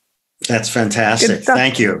 That's fantastic.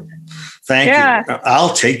 Thank you. Thank you.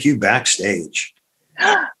 I'll take you backstage.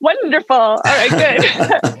 Wonderful. All right, good.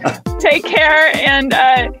 Take care. And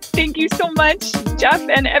thank you so much, Jeff.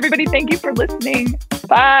 And everybody, thank you for listening.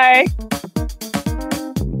 Bye.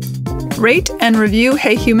 Rate and review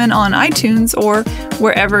Hey Human on iTunes or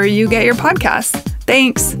wherever you get your podcasts.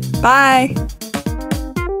 Thanks. Bye.